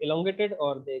are get elongated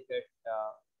or they get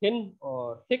thin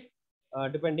or thick,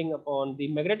 depending upon the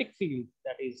magnetic field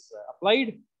that is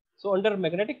applied. So under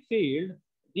magnetic field,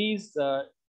 these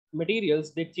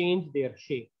materials, they change their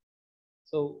shape.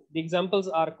 So the examples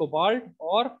are cobalt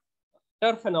or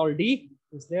terphenol D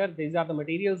is there. These are the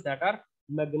materials that are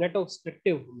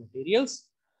magnetostrictive materials.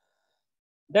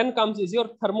 Then comes is your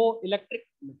thermoelectric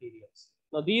materials.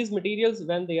 Now these materials,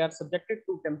 when they are subjected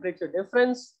to temperature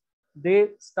difference, they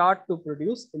start to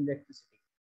produce electricity.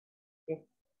 Okay.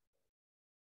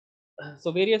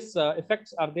 So various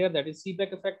effects are there, that is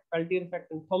Seebeck effect, Peltier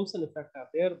effect, and Thomson effect are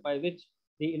there, by which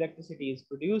the electricity is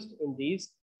produced in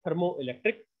these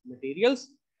thermoelectric materials.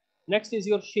 Next is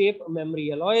your shape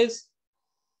memory alloys.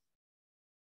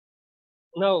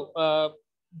 Now,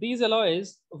 these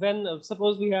alloys, when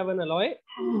suppose we have an alloy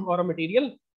or a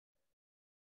material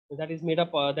that is made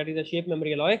up, that is a shape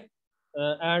memory alloy,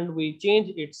 and we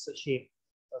change its shape,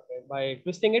 okay, by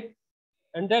twisting it.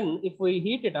 And then if we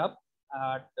heat it up,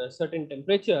 at a certain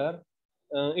temperature,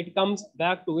 it comes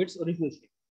back to its original shape.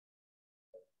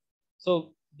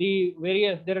 So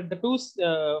there are the two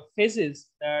phases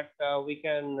that we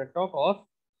can talk of,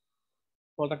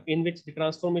 or in which the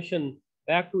transformation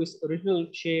back to its original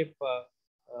shape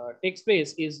takes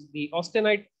place, is the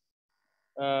austenite,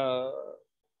 uh,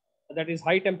 that is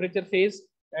high temperature phase,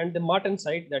 and the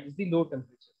martensite, that is the low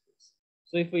temperature phase.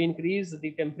 So if we increase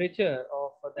the temperature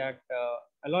of that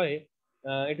alloy,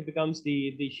 it becomes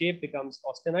the shape becomes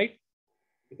austenite,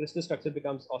 the crystal structure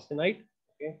becomes austenite.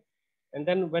 Okay, and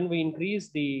then when we increase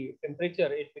the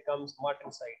temperature, it becomes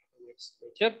martensite in its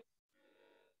nature.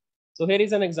 So here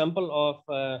is an example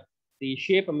of the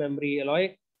shape memory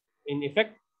alloy in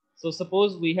effect. So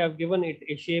suppose we have given it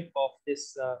a shape of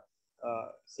this,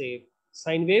 say,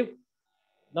 sine wave.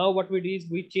 Now what we do is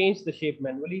we change the shape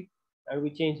manually, and we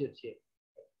change its shape.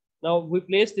 Now we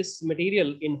place this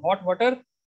material in hot water.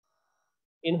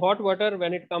 In hot water,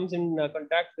 when it comes in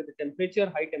contact with the temperature,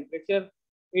 high temperature,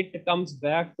 it comes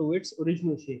back to its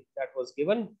original shape that was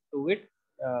given to it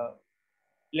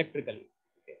electrically.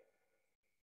 Okay.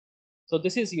 So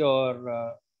this is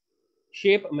your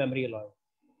shape memory alloy.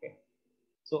 Okay.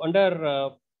 So under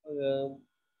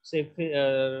say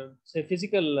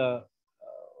physical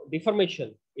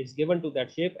deformation is given to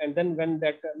that shape, and then when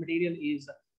that material is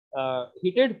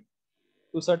heated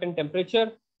to certain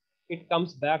temperature, it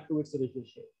comes back to its original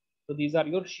shape. So these are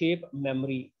your shape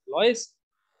memory alloys.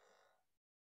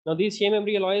 Now these shape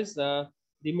memory alloys, the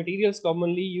materials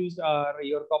commonly used are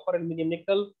your copper, aluminum,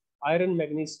 nickel, iron,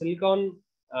 manganese, silicon,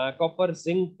 copper,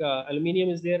 zinc, aluminum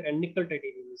is there, and nickel,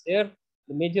 titanium is there.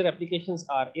 The major applications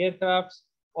are aircrafts,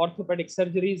 orthopedic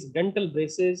surgeries, dental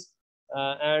braces,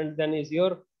 and then is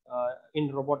your in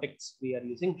robotics we are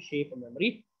using shape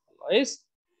memory alloys.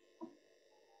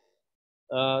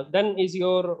 Then is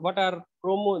your, what are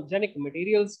chromogenic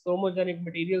materials? Chromogenic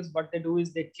materials, what they do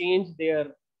is they change their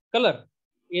color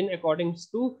in accordance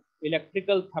to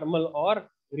electrical, thermal, or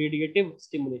radiative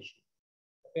stimulation.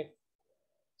 Okay,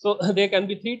 so there can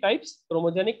be three types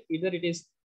chromogenic. Either it is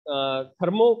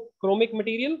thermochromic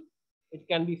material, it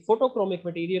can be photochromic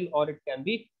material, or it can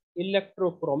be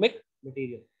electrochromic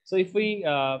material. So if we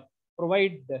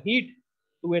provide the heat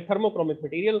to a thermochromic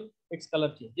material, its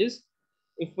color changes.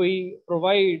 If we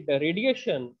provide the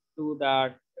radiation to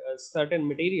that certain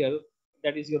material,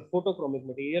 that is your photochromic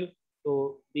material,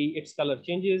 so its color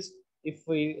changes. If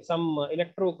we some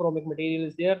electrochromic material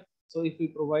is there, so if we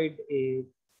provide a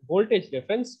voltage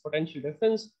difference, potential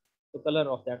difference, the color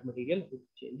of that material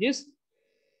changes.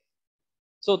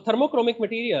 So thermochromic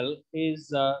material is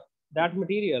that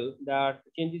material that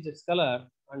changes its color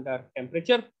under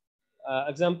temperature.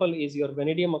 Example is your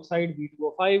vanadium oxide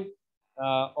V2O5,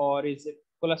 or is it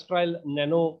cholesterol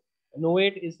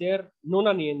noate is there,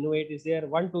 nonanoate is there,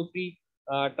 1,2,3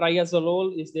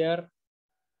 triazolol is there,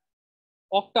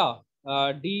 octa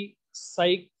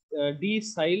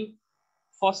decyl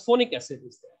phosphonic acid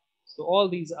is there. So all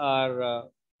these are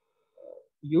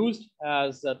used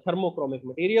as thermochromic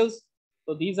materials.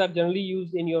 So these are generally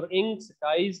used in your inks,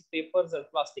 dyes, papers, and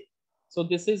plastic. So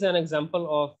this is an example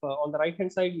of, on the right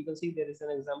hand side, you can see there is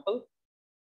an example.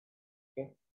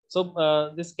 Okay.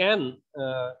 So this can,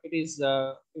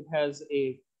 it has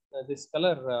a this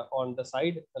color on the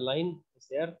side, the line is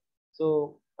there.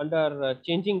 So under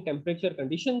changing temperature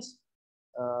conditions,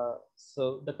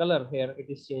 so the color here, it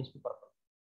is changed to purple.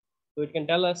 So it can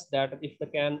tell us that if the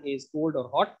can is cold or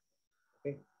hot.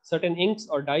 Okay. Certain inks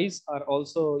or dyes are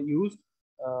also used,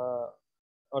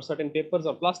 or certain papers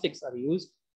or plastics are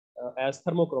used as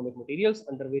thermochromic materials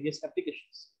under various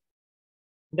applications.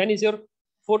 Then is your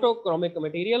photochromic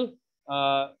material,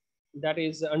 that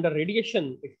is under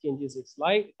radiation, it changes its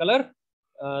light color.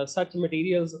 Such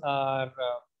materials are,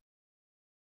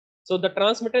 so the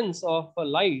transmittance of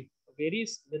light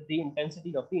varies with the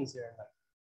intensity of the incident light.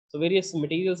 So various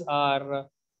materials are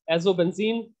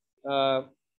azobenzene,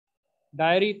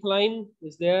 diethylene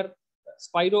is there,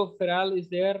 spiroferral is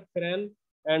there, furan,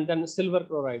 and then silver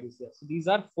chloride is there. So these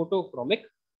are photochromic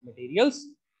materials.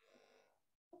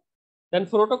 Then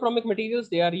photochromic materials,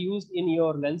 they are used in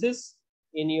your lenses,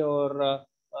 in your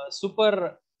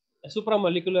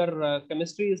supramolecular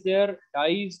chemistry is there,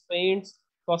 dyes, paints,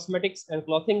 cosmetics, and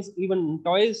clothings, even in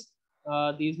toys.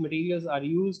 These materials are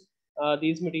used.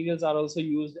 These materials are also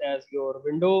used as your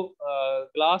window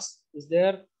glass is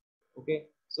there. Okay,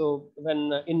 so when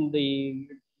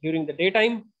during the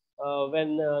daytime,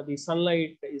 when the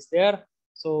sunlight is there,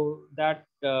 so that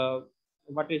it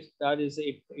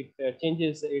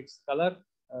changes its color,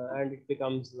 and it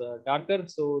becomes darker.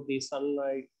 So the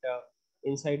sunlight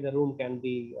inside the room can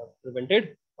be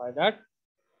prevented by that.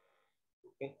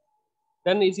 Okay.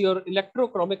 Then is your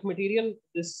electrochromic material.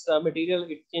 This material,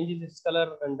 it changes its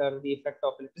color under the effect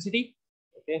of electricity.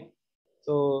 Okay,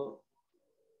 so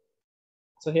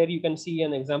here you can see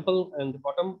an example. And the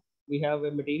bottom we have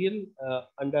a material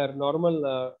under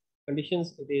normal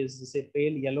conditions. It is say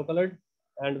pale yellow colored,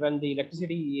 and when the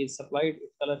electricity is supplied,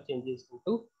 its color changes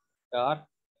into dark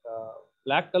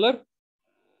black color.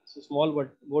 So small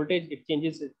voltage, it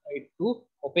changes it to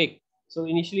opaque. So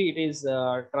initially it is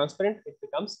transparent, it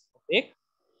becomes opaque.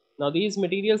 Now these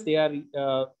materials, they are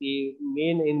the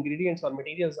main ingredients or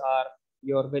materials are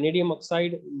your vanadium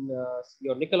oxide,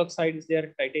 your nickel oxide is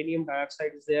there, titanium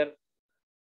dioxide is there,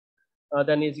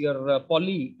 then is your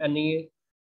poly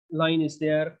aniline is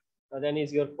there, then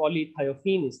is your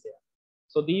polythiophene is there.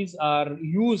 So these are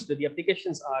used, the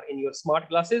applications are in your smart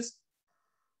glasses,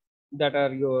 that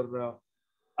are your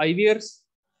IVRs,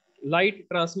 light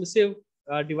transmissive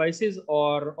devices,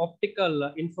 or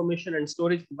optical information and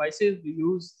storage devices. We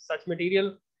use such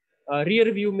material.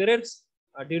 Rear view mirrors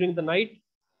during the night,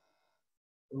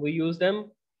 we use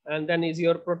them. And then is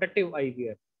your protective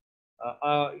IVR.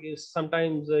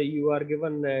 Sometimes you are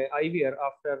given IVR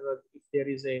after if there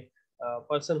is a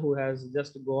person who has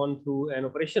just gone through an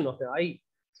operation of the eye.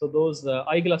 So those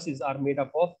eyeglasses are made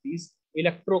up of these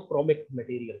electrochromic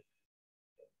material.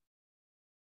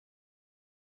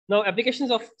 Now,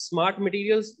 applications of smart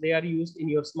materials, they are used in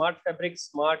your smart fabrics,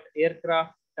 smart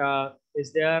aircraft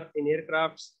is there in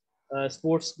aircrafts,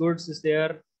 sports goods is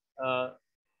there,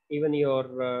 even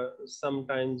your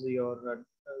sometimes your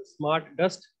smart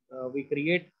dust we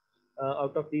create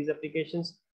out of these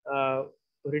applications,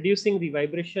 reducing the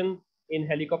vibration in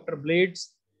helicopter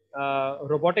blades,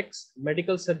 robotics,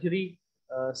 medical surgery,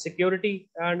 security,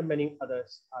 and many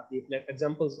others are the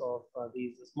examples of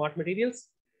these smart materials.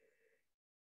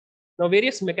 Now,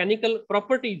 various mechanical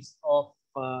properties of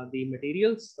the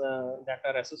materials that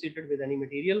are associated with any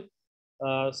material.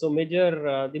 So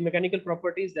major the mechanical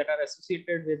properties that are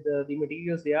associated with the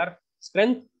materials, they are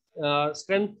strength.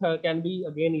 Strength can be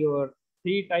again your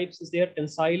three types is there: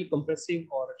 tensile, compressive,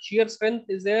 or shear strength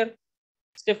is there.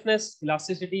 Stiffness,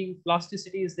 elasticity,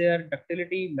 plasticity is there.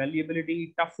 Ductility,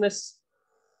 malleability, toughness,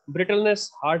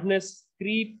 brittleness, hardness,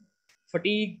 creep,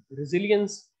 fatigue,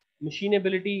 resilience,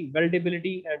 machinability,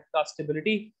 weldability, and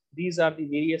castability. These are the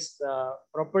various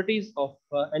properties of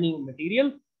any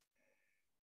material.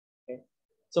 Okay.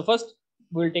 So first,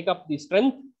 we'll take up the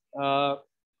strength.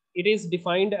 It is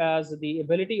defined as the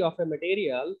ability of a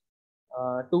material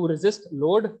to resist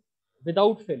load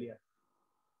without failure.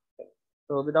 Okay.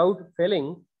 So without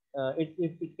failing,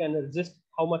 it can resist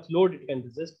how much load it can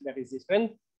resist. That is the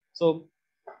strength. So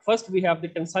first, we have the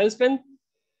tensile strength.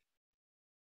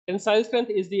 Tensile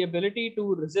strength is the ability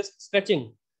to resist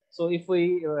stretching. So if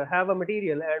we have a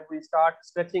material and we start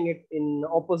stretching it in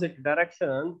opposite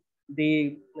direction,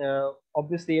 the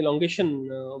obviously elongation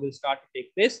will start to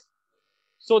take place.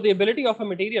 So the ability of a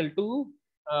material to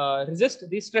resist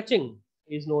the stretching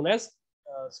is known as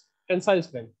tensile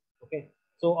strength. Okay.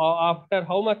 So after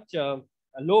how much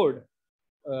load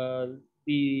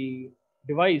the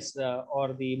device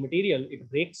or the material it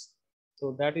breaks,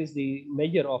 so that is the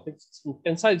measure of its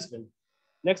tensile strength.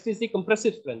 Next is the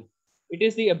compressive strength. It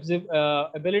is the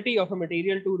ability of a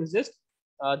material to resist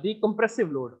the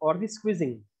compressive load or the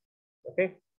squeezing.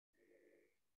 Okay.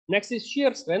 Next is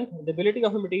shear strength, the ability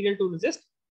of a material to resist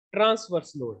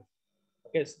transverse load.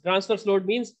 Okay. So transverse load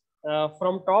means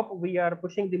from top we are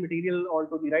pushing the material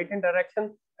onto the right hand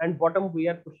direction, and bottom we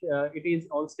are it is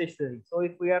on stationary. So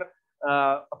if we are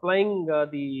applying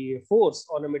the force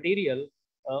on a material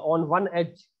on one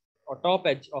edge or top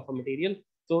edge of a material,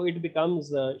 so it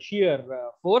becomes shear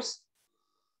force,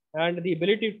 and the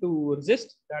ability to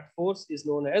resist that force is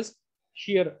known as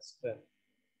shear strength.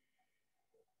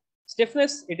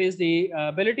 Stiffness, it is the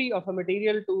ability of a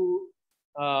material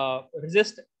to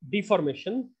resist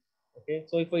deformation. Okay,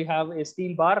 so if we have a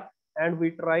steel bar and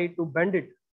we try to bend it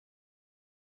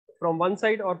from one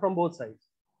side or from both sides,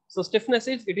 so stiffness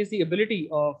is it is the ability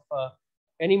of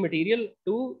any material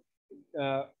to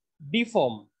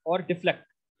deform or deflect.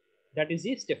 That is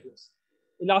the stiffness.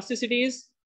 Elasticity is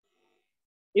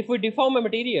if we deform a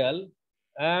material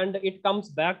and it comes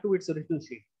back to its original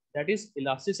shape. That is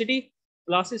elasticity.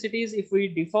 Plasticity is if we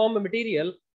deform a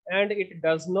material and it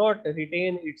does not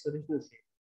retain its original shape.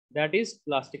 That is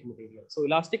plastic material. So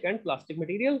elastic and plastic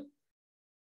material.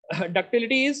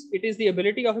 Ductility is it is the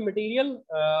ability of a material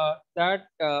that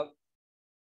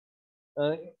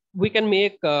we can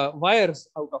make wires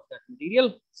out of that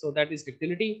material. So that is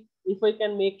ductility. If we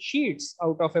can make sheets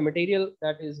out of a material,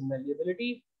 that is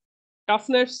malleability.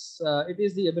 Toughness, it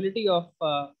is the ability of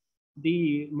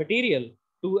the material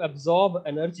to absorb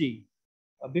energy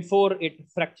before it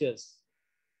fractures.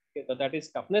 Okay, so that is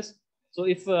toughness. So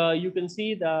if you can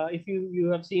see if you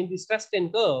have seen the stress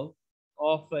strain curve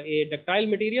of a ductile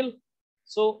material,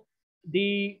 so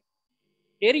the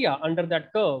area under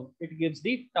that curve, it gives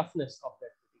the toughness of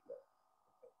that material.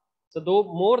 So though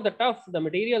more the tough the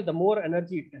material, the more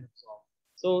energy it can absorb.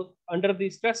 So under the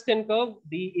stress strain curve,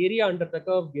 the area under the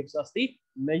curve gives us the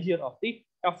measure of the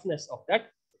toughness of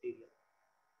that material.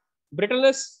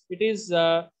 Brittleness, it is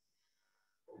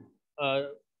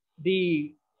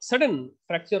the sudden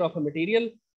fracture of a material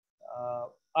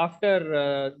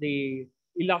after the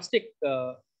elastic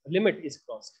limit is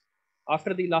crossed.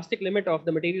 After the elastic limit of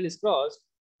the material is crossed,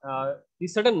 the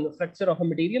sudden fracture of a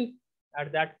material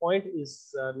at that point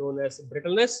is known as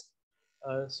brittleness.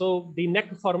 So the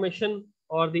neck formation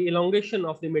or the elongation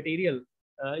of the material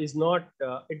is not,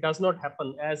 it does not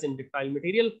happen as in ductile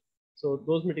material. So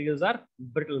those materials are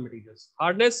brittle materials.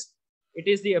 Hardness, it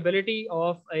is the ability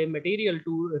of a material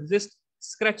to resist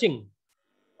scratching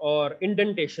or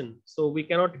indentation. So we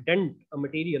cannot dent a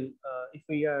material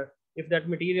if that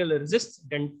material resists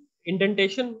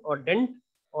indentation or dent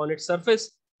on its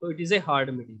surface. So it is a hard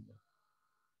material.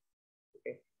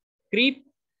 Okay. Creep,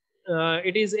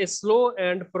 it is a slow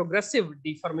and progressive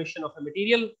deformation of a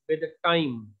material with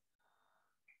time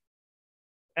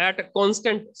at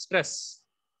constant stress.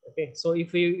 Okay, so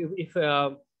if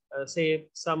say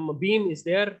some beam is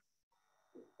there,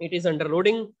 it is under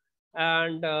loading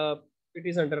and it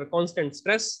is under constant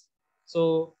stress.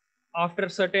 So after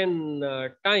certain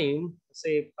time,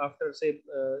 say after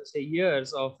say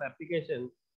years of application,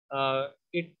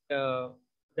 it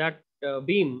that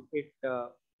beam it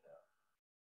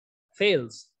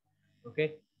fails.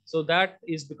 Okay, so that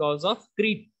is because of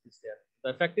creep is there. The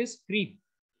effect is creep.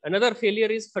 Another failure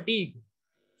is fatigue.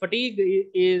 Fatigue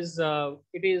is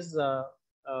it is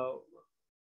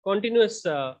continuous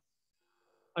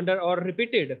under or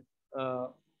repeated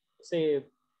say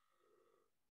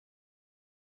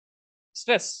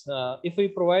stress. If we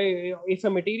provide, if a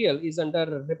material is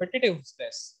under repetitive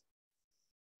stress,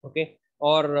 okay,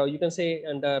 or you can say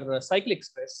under cyclic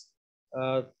stress,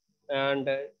 and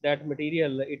that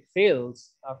material it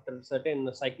fails after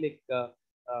certain cyclic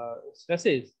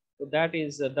stresses, so that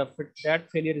is that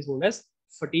failure is known as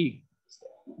fatigue.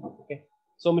 Okay,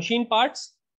 so machine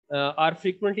parts are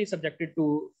frequently subjected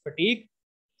to fatigue.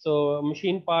 So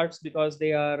machine parts, because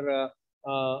they are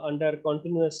under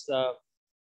continuous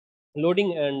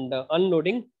loading and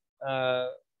unloading,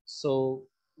 so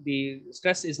the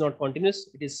stress is not continuous,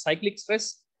 it is cyclic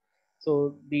stress.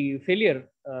 So the failure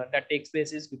that takes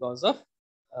place is because of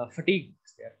fatigue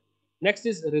there. Next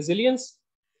is resilience.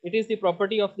 It is the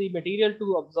property of the material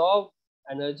to absorb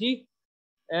energy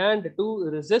and to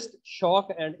resist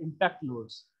shock and impact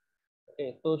loads.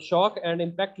 Okay, so shock and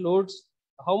impact loads,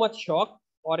 how much shock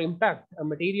or impact a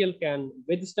material can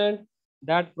withstand,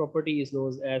 that property is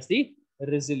known as the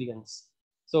resilience.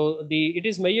 So it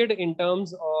is measured in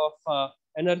terms of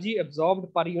energy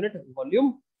absorbed per unit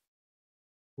volume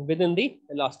within the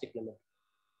elastic limit.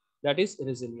 That is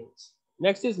resilience.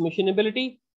 Next is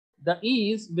machinability, the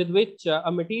ease with which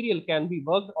a material can be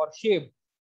worked or shaped,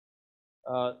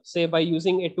 say by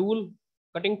using a tool,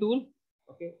 cutting tool.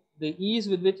 Okay, the ease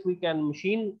with which we can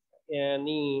machine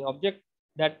any object,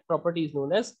 that property is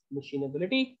known as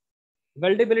machinability.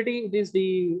 Weldability, it is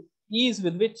the ease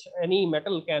with which any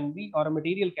metal can be or a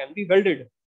material can be welded,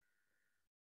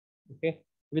 okay,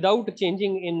 without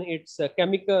changing in its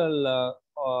chemical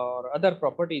or other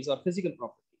properties or physical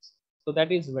properties. So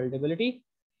that is weldability.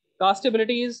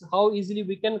 Castability is how easily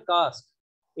we can cast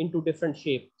into different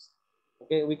shapes.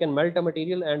 Okay, we can melt a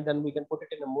material and then we can put it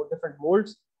in a more different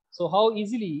molds. So how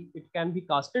easily it can be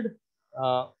casted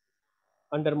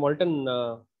under molten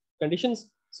conditions.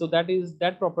 So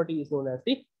that property is known as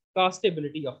the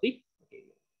castability of the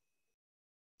material.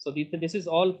 So this is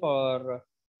all for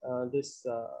this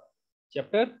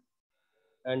chapter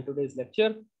and today's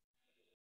lecture.